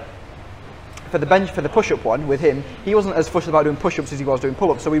for the push-up one with him, he wasn't as fussed about doing push-ups as he was doing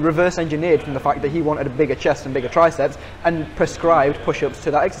pull-ups. So we reverse engineered from the fact that he wanted a bigger chest and bigger triceps, and prescribed push-ups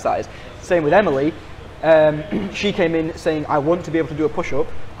to that exercise. Same with Emily. She came in saying, I want to be able to do a push-up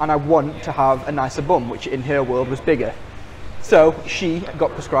and I want to have a nicer bum, which in her world was bigger. So she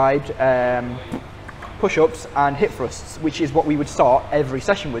got prescribed push-ups and hip thrusts, which is what we would start every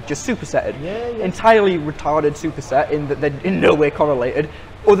session with, just supersetted. Entirely retarded superset in that they're in no way correlated,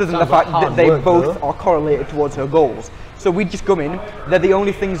 other than the fact that they both are correlated towards her goals. So we'd just come in, they're the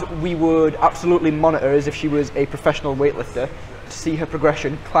only things we would absolutely monitor as if she was a professional weightlifter, to see her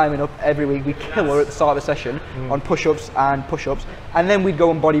progression, climbing up every week. We kill her at the start of the session on push-ups and push-ups, and then we'd go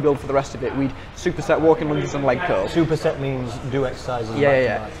and bodybuild for the rest of it. We'd superset walking lunges and leg curls. Superset means do exercises.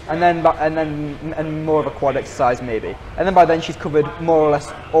 And more of a quad exercise maybe. And then by then she's covered more or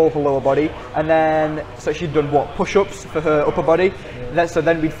less all her lower body, and then so she'd done what, push-ups for her upper body. So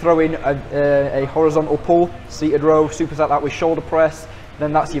then we'd throw in a horizontal pull, seated row, superset that with shoulder press.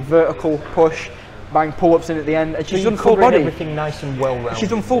 Then that's your vertical push. Bang, pull-ups in at the end, and she's done full body. Everything nice and well rounded. She's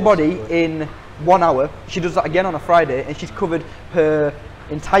done full body in 1 hour. She does that again on a Friday, and she's covered her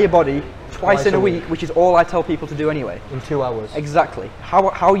entire body twice in a week, which is all I tell people to do anyway. In 2 hours. Exactly.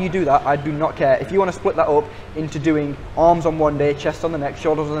 How you do that, I do not care. If you want to split that up into doing arms on one day, chest on the next,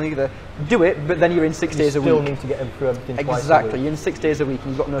 shoulders on the other, do it. But then you're in 6 days a week. You still need to get through everything twice a week. Exactly. You're in 6 days a week, and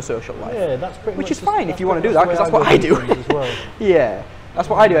you've got no social life. Yeah, that's pretty much. Which is fine if you want to do that, because that's what I do. As well. Yeah. That's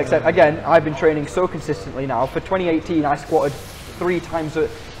what I do, except again, I've been training so consistently now. For 2018, I squatted 3 times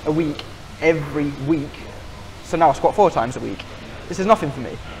a week, every week. So now I squat 4 times a week. This is nothing for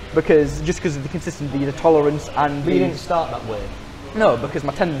me, because of the consistency, the tolerance, and But you didn't start that way. No, because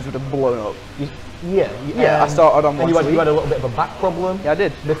my tendons would have blown up. Yeah. I started on once you a week. had a little bit of a back problem. Yeah, I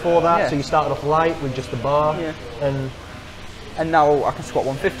did. Before that, Yeah. so you started off light with just the bar. Yeah. And now I can squat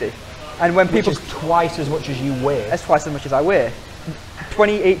 150. And when people, which is twice as much as you weigh. that's twice as much as I weigh.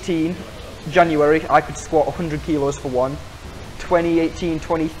 2018, January, I could squat 100 kilos for one. 2018,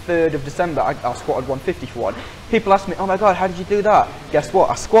 23rd of December, I squatted 150 for one. People ask me, oh my God, how did you do that? Guess what?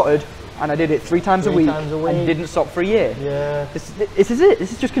 I squatted and I did it 3 times a week and didn't stop for a year. Yeah. This is it.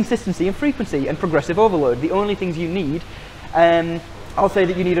 This is just consistency and frequency and progressive overload. The only things you need, I'll say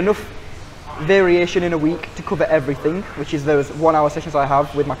that you need enough variation in a week to cover everything, which is those 1 hour sessions I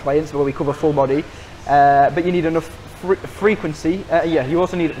have with my clients where we cover full body. But you need enough frequency. You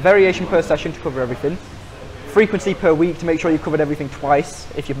also need variation per session to cover everything. Frequency per week to make sure you've covered everything twice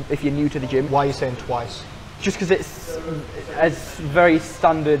if you're new to the gym. Why are you saying twice? Just because it's very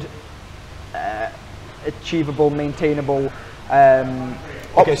standard, achievable, maintainable, optimal.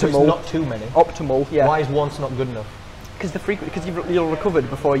 Okay, so it's not too many. Optimal, yeah. Why is once not good enough? Because you'll recovered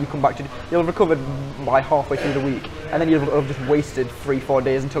before you come back to. You'll recovered by halfway through the week, and then you'll have just wasted 3-4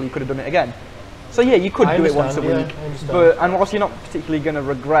 days until you could have done it again. So yeah, you could do it once a week, and whilst you're not particularly going to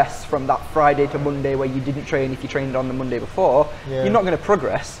regress from that Friday to Monday where you didn't train if you trained on the Monday before, you're not going to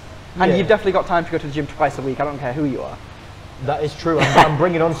progress, and you've definitely got time to go to the gym twice a week. I don't care who you are. That is true. I'm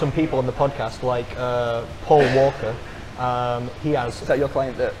bringing on some people on the podcast, like Paul Walker. He has. Is that your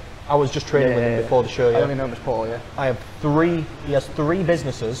client that? I was just training with him before the show. I only know him as Paul. Yeah. I have 3. He has 3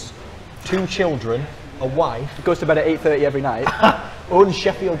 businesses, 2 children, a wife. He goes to bed at 8:30 every night. Owns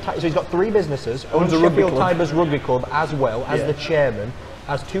Sheffield. So he's got 3 businesses. Owns Sheffield Tigers Rugby Club as well as the chairman.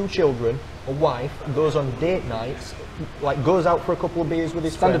 Has 2 children, a wife. Goes on date nights. Like goes out for a couple of beers with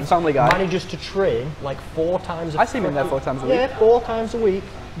his friends. Family guy. Manages to train like 4 times. I see him in there 4 times a week. Yeah, 4 times a week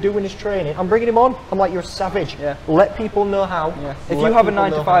doing his training. I'm bringing him on. I'm like, you're a savage. Yeah. Let people know how. Yeah. If you have a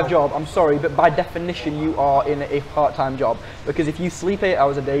 9-to-5 job, I'm sorry, but by definition you are in a part-time job, because if you sleep 8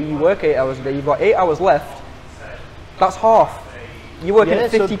 hours a day, you work 8 hours a day, you've got 8 hours left. That's half. You're working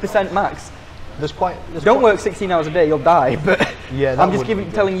at 50% max. Don't work 16 hours a day, you'll die. But I'm just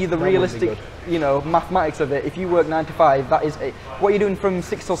telling you the realistic, mathematics of it. If you work 9 to 5, that is what you're doing from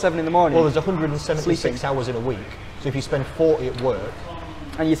 6 till 7 in the morning. Well, there's 176 hours in a week. So if you spend 40 at work,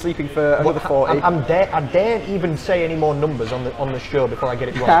 and you're sleeping for another 40. I daren't even say any more numbers on the show before I get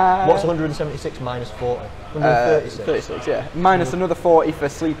it wrong. What's 176 minus 40? 136. 36, yeah. Minus another 40 for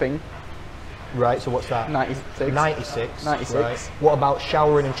sleeping. Right, so what's that? 96. 96. 96. Right. What about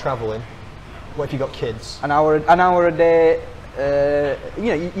showering and travelling? What if you got kids? An hour a day.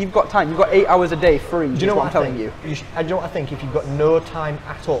 You've got time. You've got 8 hours a day free. Do you know what I'm telling you? Do you know what I think? If you've got no time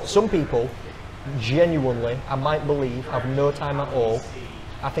at all, some people, genuinely, I might believe, have no time at all.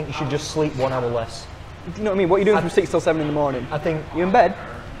 I think you should just sleep 1 hour less. Do you know what I mean? What are you doing from 6 till 7 in the morning? I think you're in bed.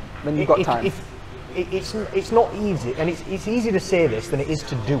 Then you've got time. It's not easy, and it's easier to say this than it is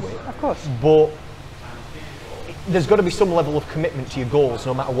to do it. Of course. But there's got to be some level of commitment to your goals,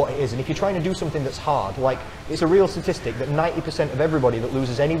 no matter what it is. And if you're trying to do something that's hard, like it's a real statistic that 90% of everybody that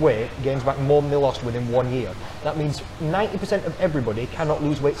loses any weight gains back more than they lost within 1 year. That means 90% of everybody cannot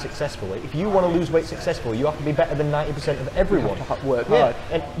lose weight successfully. If you want to lose weight successfully, you have to be better than 90% of everyone. You have to work hard.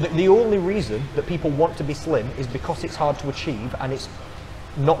 And the only reason that people want to be slim is because it's hard to achieve and it's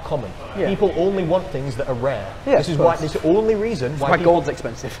not common. Yeah. People only want things that are rare. Yeah, this is why. This is the only reason why people, gold's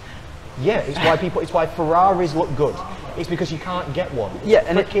expensive. Yeah, it's why people. It's why Ferraris look good. It's because you can't get one. It's Yeah,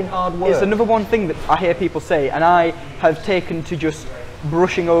 and freaking hard work. It's another one thing that I hear people say, and I have taken to just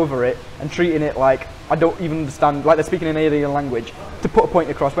brushing over it and treating it like I don't even understand, like they're speaking an alien language, to put a point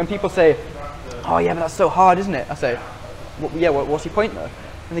across. When people say, "Oh yeah, but that's so hard, isn't it?" I say, well, "Yeah, what's your point though?"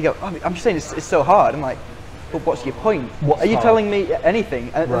 And they go, "Oh, I'm just saying it's so hard." I'm like, "But what's your point? What's Are you hard? telling me anything?"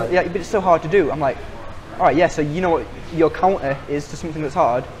 And, Right. yeah, but it's so hard to do. I'm like, "All right, yeah. So you know what your counter is to something that's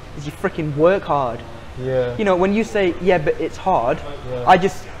hard is you freaking work hard." Yeah. You know, when you say, "Yeah, but it's hard," Yeah. I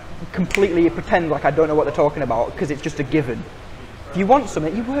just completely pretend like I don't know what they're talking about because it's just a given. If you want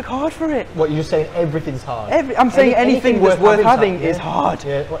something, you work hard for it. What, you're just saying everything's hard? I'm saying anything that's worth having yeah. is hard.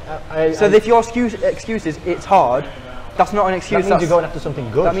 Yeah. So if your excuse is it's hard, that's not an excuse. That means you're going after something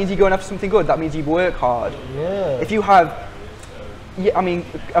good. That means you're going after something good. That means you work hard. Yeah. If you have, yeah, I mean,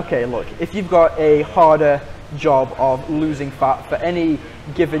 okay, look, if you've got a harder job of losing fat for any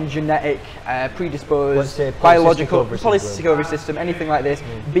given genetic, Let's predisposed, say biological, polycystic polycystic ovary system, anything like this,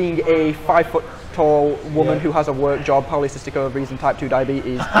 being a 5 foot tall woman Yeah. who has a work job, polycystic ovaries and type 2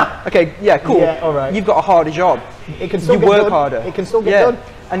 diabetes, okay, yeah, cool. Yeah, all right. You've got a harder job. It can still you get work done. harder. It can still get yeah. done.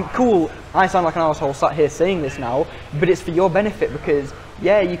 And cool, I sound like an asshole sat here saying this now, but it's for your benefit because,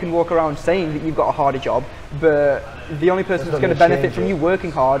 yeah, you can walk around saying that you've got a harder job, but the only person that's not going to gonna benefit change from it. you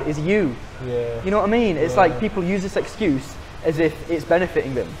working hard is you. Yeah. You know what I mean? It's like people use this excuse as if it's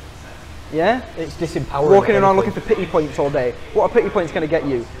benefiting them. Yeah? It's disempowering. Walking around anything. looking for pity points all day. What are pity points going to get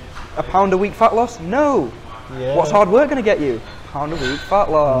you? A pound a week fat loss? No. Yeah. What's hard work going to get you? Pound a week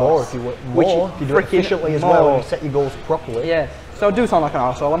fat loss. More if you work Which more. If you do it freaking efficiently as well more. and you set your goals properly. Yeah. So I do sound like an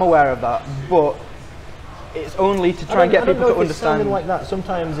arsehole, I'm aware of that, but it's only to try and get people to understand. Like that.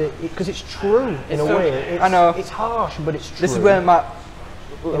 Sometimes because it's true in a so- way. I know. It's harsh, but it's true. This is where my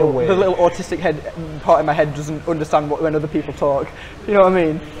a way. the little autistic head part of my head doesn't understand when other people talk. You know what I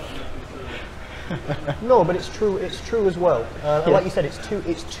mean? No, but it's true. It's true as well. And Yeah. like you said,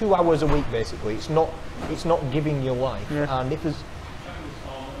 it's 2 hours a week basically. It's not giving your life. Yeah. And if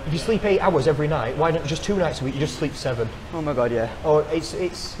you sleep 8 hours every night, why not just 2 nights a week? You just sleep 7. Oh my god, yeah. Or it's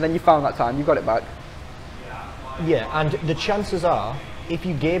And then you found that time, you got it back. yeah. And the chances are, if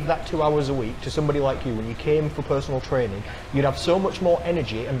you gave that 2 hours a week to somebody like you when you came for personal training, you'd have so much more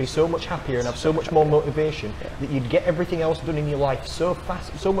energy and be so much happier and have so much more motivation that you'd get everything else done in your life so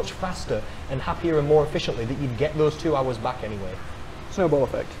much faster and happier and more efficiently that you'd get those 2 hours back anyway. Snowball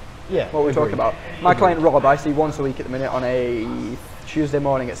effect. Yeah. What we're talking agreed. about. My client Rob, I see once a week at the minute on a Tuesday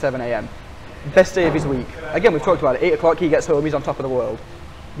morning at 7 a.m. Best day of his week. Again, we've talked about it. 8 o'clock, he gets home, he's on top of the world.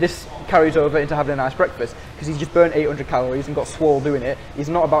 This carries over into having a nice breakfast because he's just burnt 800 calories and got swole doing it. He's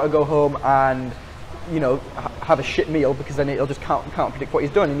not about to go home and, you know, have a shit meal because then he'll just can't predict what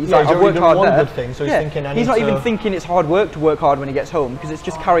he's done. And he's like, he's I've worked already hard done one there. good thing, so he's thinking, I he's need not even to- thinking it's hard work to work hard when he gets home because it's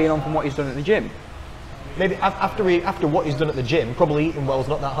just carrying on from what he's done at the gym. Maybe after what he's done at the gym, probably eating well is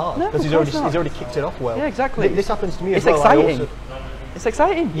not that hard No, because of course not. he's already kicked it off well. Yeah, exactly. This happens to me It's as well. I exciting. also- It's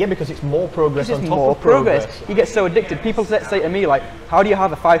exciting. yeah, because it's more progress It's on just top more of progress. He gets so addicted. People say to me like, how do you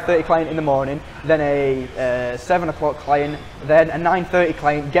have a 5:30 client in the morning, then a 7 o'clock client, then a 9:30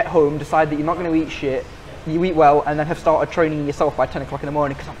 client, get home, decide that you're not going to eat shit, you eat well, and then have started training yourself by 10 o'clock in the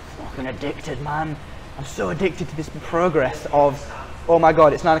morning because I'm fucking addicted, man. I'm so addicted to this progress of, oh my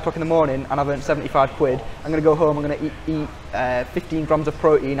god, it's 9 o'clock in the morning and I've earned 75 quid. I'm going to go home, I'm going to eat 15 grams of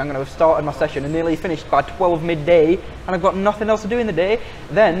protein, I'm going to have started my session and nearly finished by 12 midday and I've got nothing else to do in the day.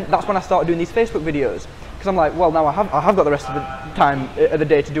 Then that's when I started doing these Facebook videos because I'm like, well, now I have got the rest of the time of the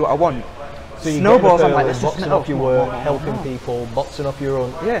day to do what I want. So you Snowballs, get I'm like, this let's just boxing off your work, helping people, boxing off your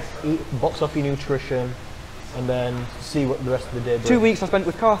own, Yeah. box off your nutrition, and then see what the rest of the day brings. 2 weeks I spent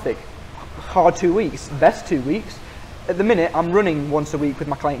with Karthik. Hard 2 weeks, best 2 weeks. At the minute, I'm running once a week with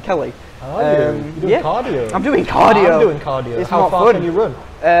my client Kelly. Are you? You're doing cardio? I'm doing cardio. I'm doing cardio. It's How not far fun. can you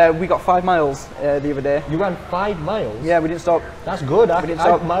run? We got 5 miles the other day. You ran 5 miles? Yeah, we didn't stop. That's good. didn't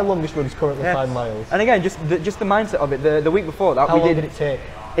stop. My longest run is currently Yeah. 5 miles. And again, just the mindset of it. The week before that, How we long did. did it take?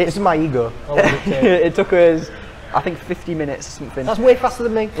 This is my ego. How long did it take? It took us, I think, 50 minutes or something. That's way faster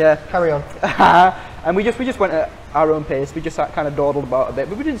than me. Yeah. Carry on. And we just went at our own pace. We just kind of dawdled about a bit,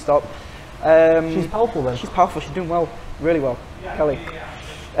 but we didn't stop. She's powerful then. She's powerful. She's doing well, really well, Kelly.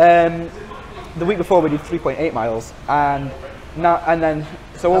 the week before we did 3.8 miles, and then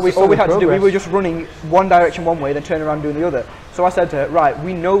so all we solid had to do, we progress. were just running one direction one way, then turn around doing the other. So I said to her, right,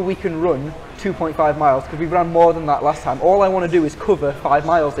 we know we can run 2.5 miles because we ran more than that last time. All I want to do is cover 5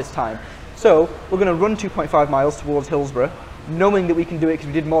 miles this time. So we're going to run 2.5 miles towards Hillsborough, knowing that we can do it because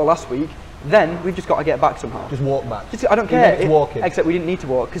we did more last week. Then we've just got to get back somehow. Just walk back. I don't care. It's walking. Except we didn't need to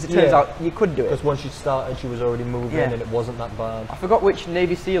walk because it turns out you could do it. Because once you started, she was already moving, Yeah. and it wasn't that bad. I forgot which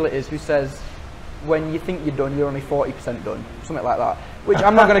Navy SEAL it is who says, when you think you're done, you're only 40% done. Something like that. Which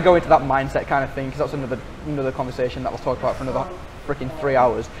I'm not going to go into that mindset kind of thing because that's another conversation that we'll talk about for another freaking 3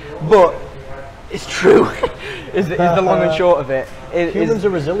 hours. But it's true. is the long and short of it. Humans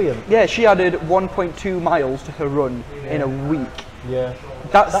are resilient. Yeah, she added 1.2 miles to her run in a week. Yeah.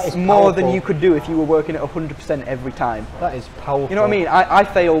 That's That is more than powerful. you could do if you were working at 100% every time. That is powerful. You know what I mean? I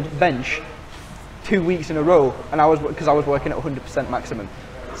failed bench 2 weeks in a row, and because I was working at 100% maximum.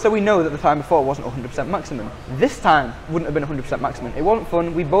 So we know that the time before wasn't 100% maximum. This time wouldn't have been 100% maximum. It wasn't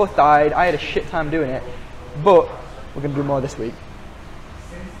fun. We both died. I had a shit time doing it, but we're going to do more this week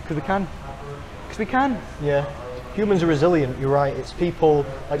because we can. Because we can. Yeah. Humans are resilient, you're right. It's people,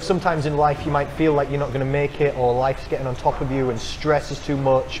 like sometimes in life you might feel like you're not going to make it, or life's getting on top of you and stress is too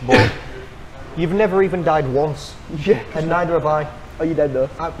much, but you've never even died once. Yeah. And neither have I. Are you dead though?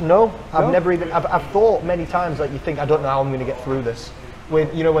 No, I've never even, I've thought many times, like you think, I don't know how I'm going to get through this.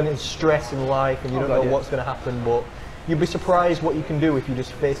 When, you know, when there's stress in life and you don't know what's going to happen, but you'd be surprised what you can do if you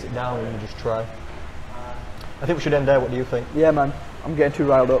just face it down and you just try. I think we should end there. What do you think? Yeah, man. I'm getting too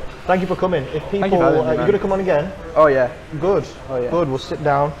riled up. Thank you for coming. If people, you for having me, you're man. going to come on again? Oh yeah. Good. Oh, yeah. Good. We'll sit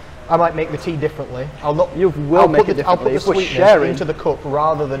down. I might make the tea differently. I'll not. You will make it I'll put differently. the If we're sweetness sharing into the cup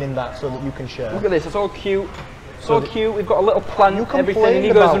rather than in that, so that you can share. Look at this. It's all cute. So cute. We've got a little plant. You Everything. And he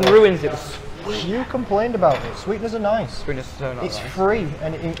complained goes about and it. ruins it. You complained about it. Sweeteners are nice. It's free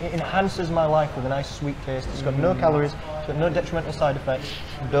and it enhances my life with a nice sweet taste. It's got no calories. It's got no detrimental side effects.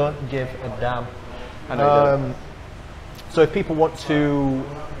 Don't give a damn. I know you don't. So if people want to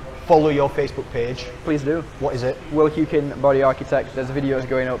follow your Facebook page, Please do. what is it? Will Hukin, Body Architect. There's videos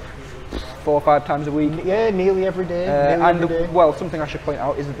going up 4 or 5 times a week. Yeah, nearly every day. Nearly And every day. well, something I should point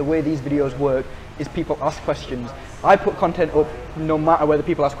out is that the way these videos work is people ask questions. I put content up no matter whether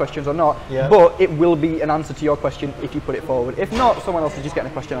people ask questions or not, Yeah. but it will be an answer to your question if you put it forward. If not, someone else is just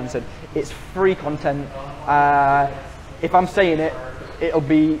getting a question answered. It's free content. If I'm saying it, it'll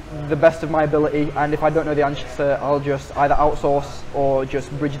be the best of my ability, and if I don't know the answer, I'll just either outsource or just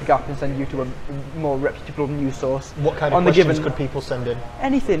bridge the gap and send you to a more reputable news source. What kind of on the questions given could people send in?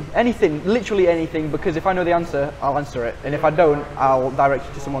 Anything, literally anything, because if I know the answer, I'll answer it, and if I don't, I'll direct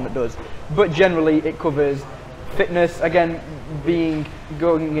you to someone that does. But generally, it covers fitness, again,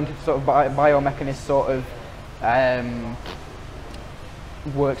 going into sort of biomechanist sort of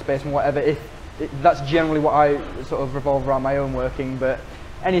workspace and whatever. That's generally what I sort of revolve around my own working, but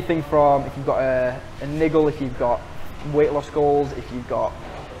anything from if you've got a niggle, if you've got weight loss goals, if you've got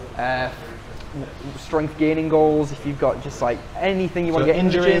strength gaining goals, if you've got just like anything you want to get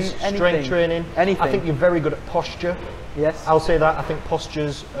injuries, in the gym, strength training, anything. I think you're very good at posture. Yes. I'll say that. I think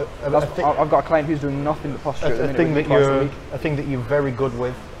posture's I've got a client who's doing nothing but posture at the a minute thing with that me twice a week. a thing that you're very good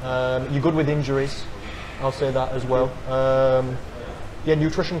with. You're good with injuries. I'll say that as well. Yeah,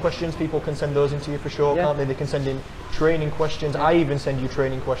 nutrition questions, people can send those into you for sure, Yeah. can't they? They can send in training questions. I even send you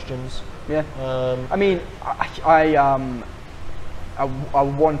training questions. Yeah. I mean, I a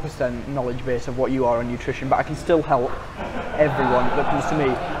 1% knowledge base of what you are on nutrition, but I can still help everyone that comes to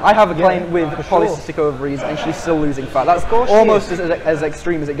me. I have a client with for sure. polycystic ovaries and she's still losing fat. That's course she almost as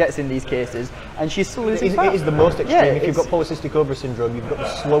extreme as it gets in these cases, and she's still losing fat. It is the most extreme. Yeah, if you've got it's- polycystic ovary syndrome, you've got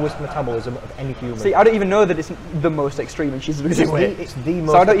the slowest metabolism of any human. See, I don't even know that it's the most extreme and she's losing weight. It's the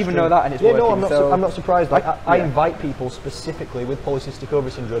most. So I don't extreme. even know that, and it's yeah, working. no, I'm not. so I'm not surprised. Like, I yeah. invite people specifically with polycystic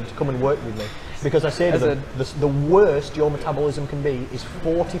ovary syndrome to come and work with me because I say to As them, the worst your metabolism can be is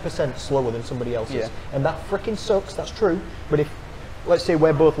 40% slower than somebody else's, Yeah. and that freaking sucks. That's true. But if, let's say,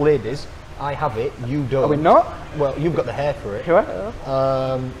 we're both ladies, I have it, you don't. Are we not? Well, you've got the hair for it. Correct.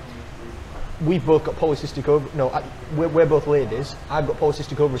 We've both got polycystic ovary. No, we're both ladies. I've got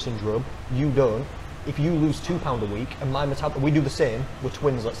polycystic ovary syndrome. You don't. If you lose £2 a week, and my we do the same. We're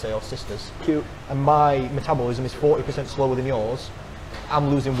twins, let's say, or sisters. Cute. And my metabolism is 40% slower than yours. I'm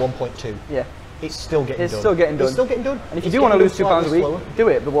losing 1.2. Yeah. It's still getting done. It's still getting done. It's still getting done. And if It's you do want to getting lose done £2 a slightly week, slower. do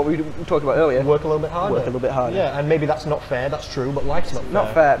it. But what we talked about earlier, Work a little bit harder. Work a little bit harder. Yeah, and maybe that's not fair. That's true, but life's not fair.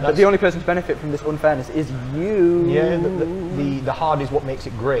 not fair. But the only person to benefit from this unfairness is you. Yeah, the hard is what makes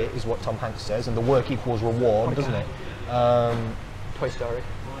it great, is what Tom Hanks says, and the work equals reward, doesn't it? Toy Story.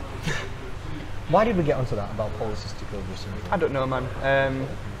 Why did we get onto that about polycystic ovary syndrome? I don't know, man.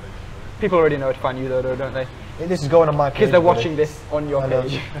 People already know to find you though, don't they? This is going on my page. Because they're buddy. watching this on your I know,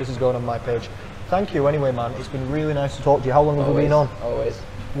 page. this is going on my page. Thank you anyway, man. It's been really nice to talk to you. How long have we been on? Always.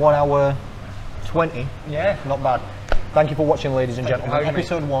 1 hour 20. Yeah. Not bad. Thank you for watching, ladies and Thank you for gentlemen. having me.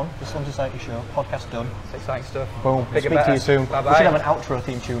 Episode 1, the Slum Society Show, podcast done. Exciting stuff. Boom. Bigger, Speak to you better. soon. Bye-bye. We should have an outro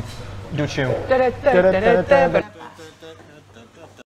theme tune. Do tune. Da-da-da-da-da-da.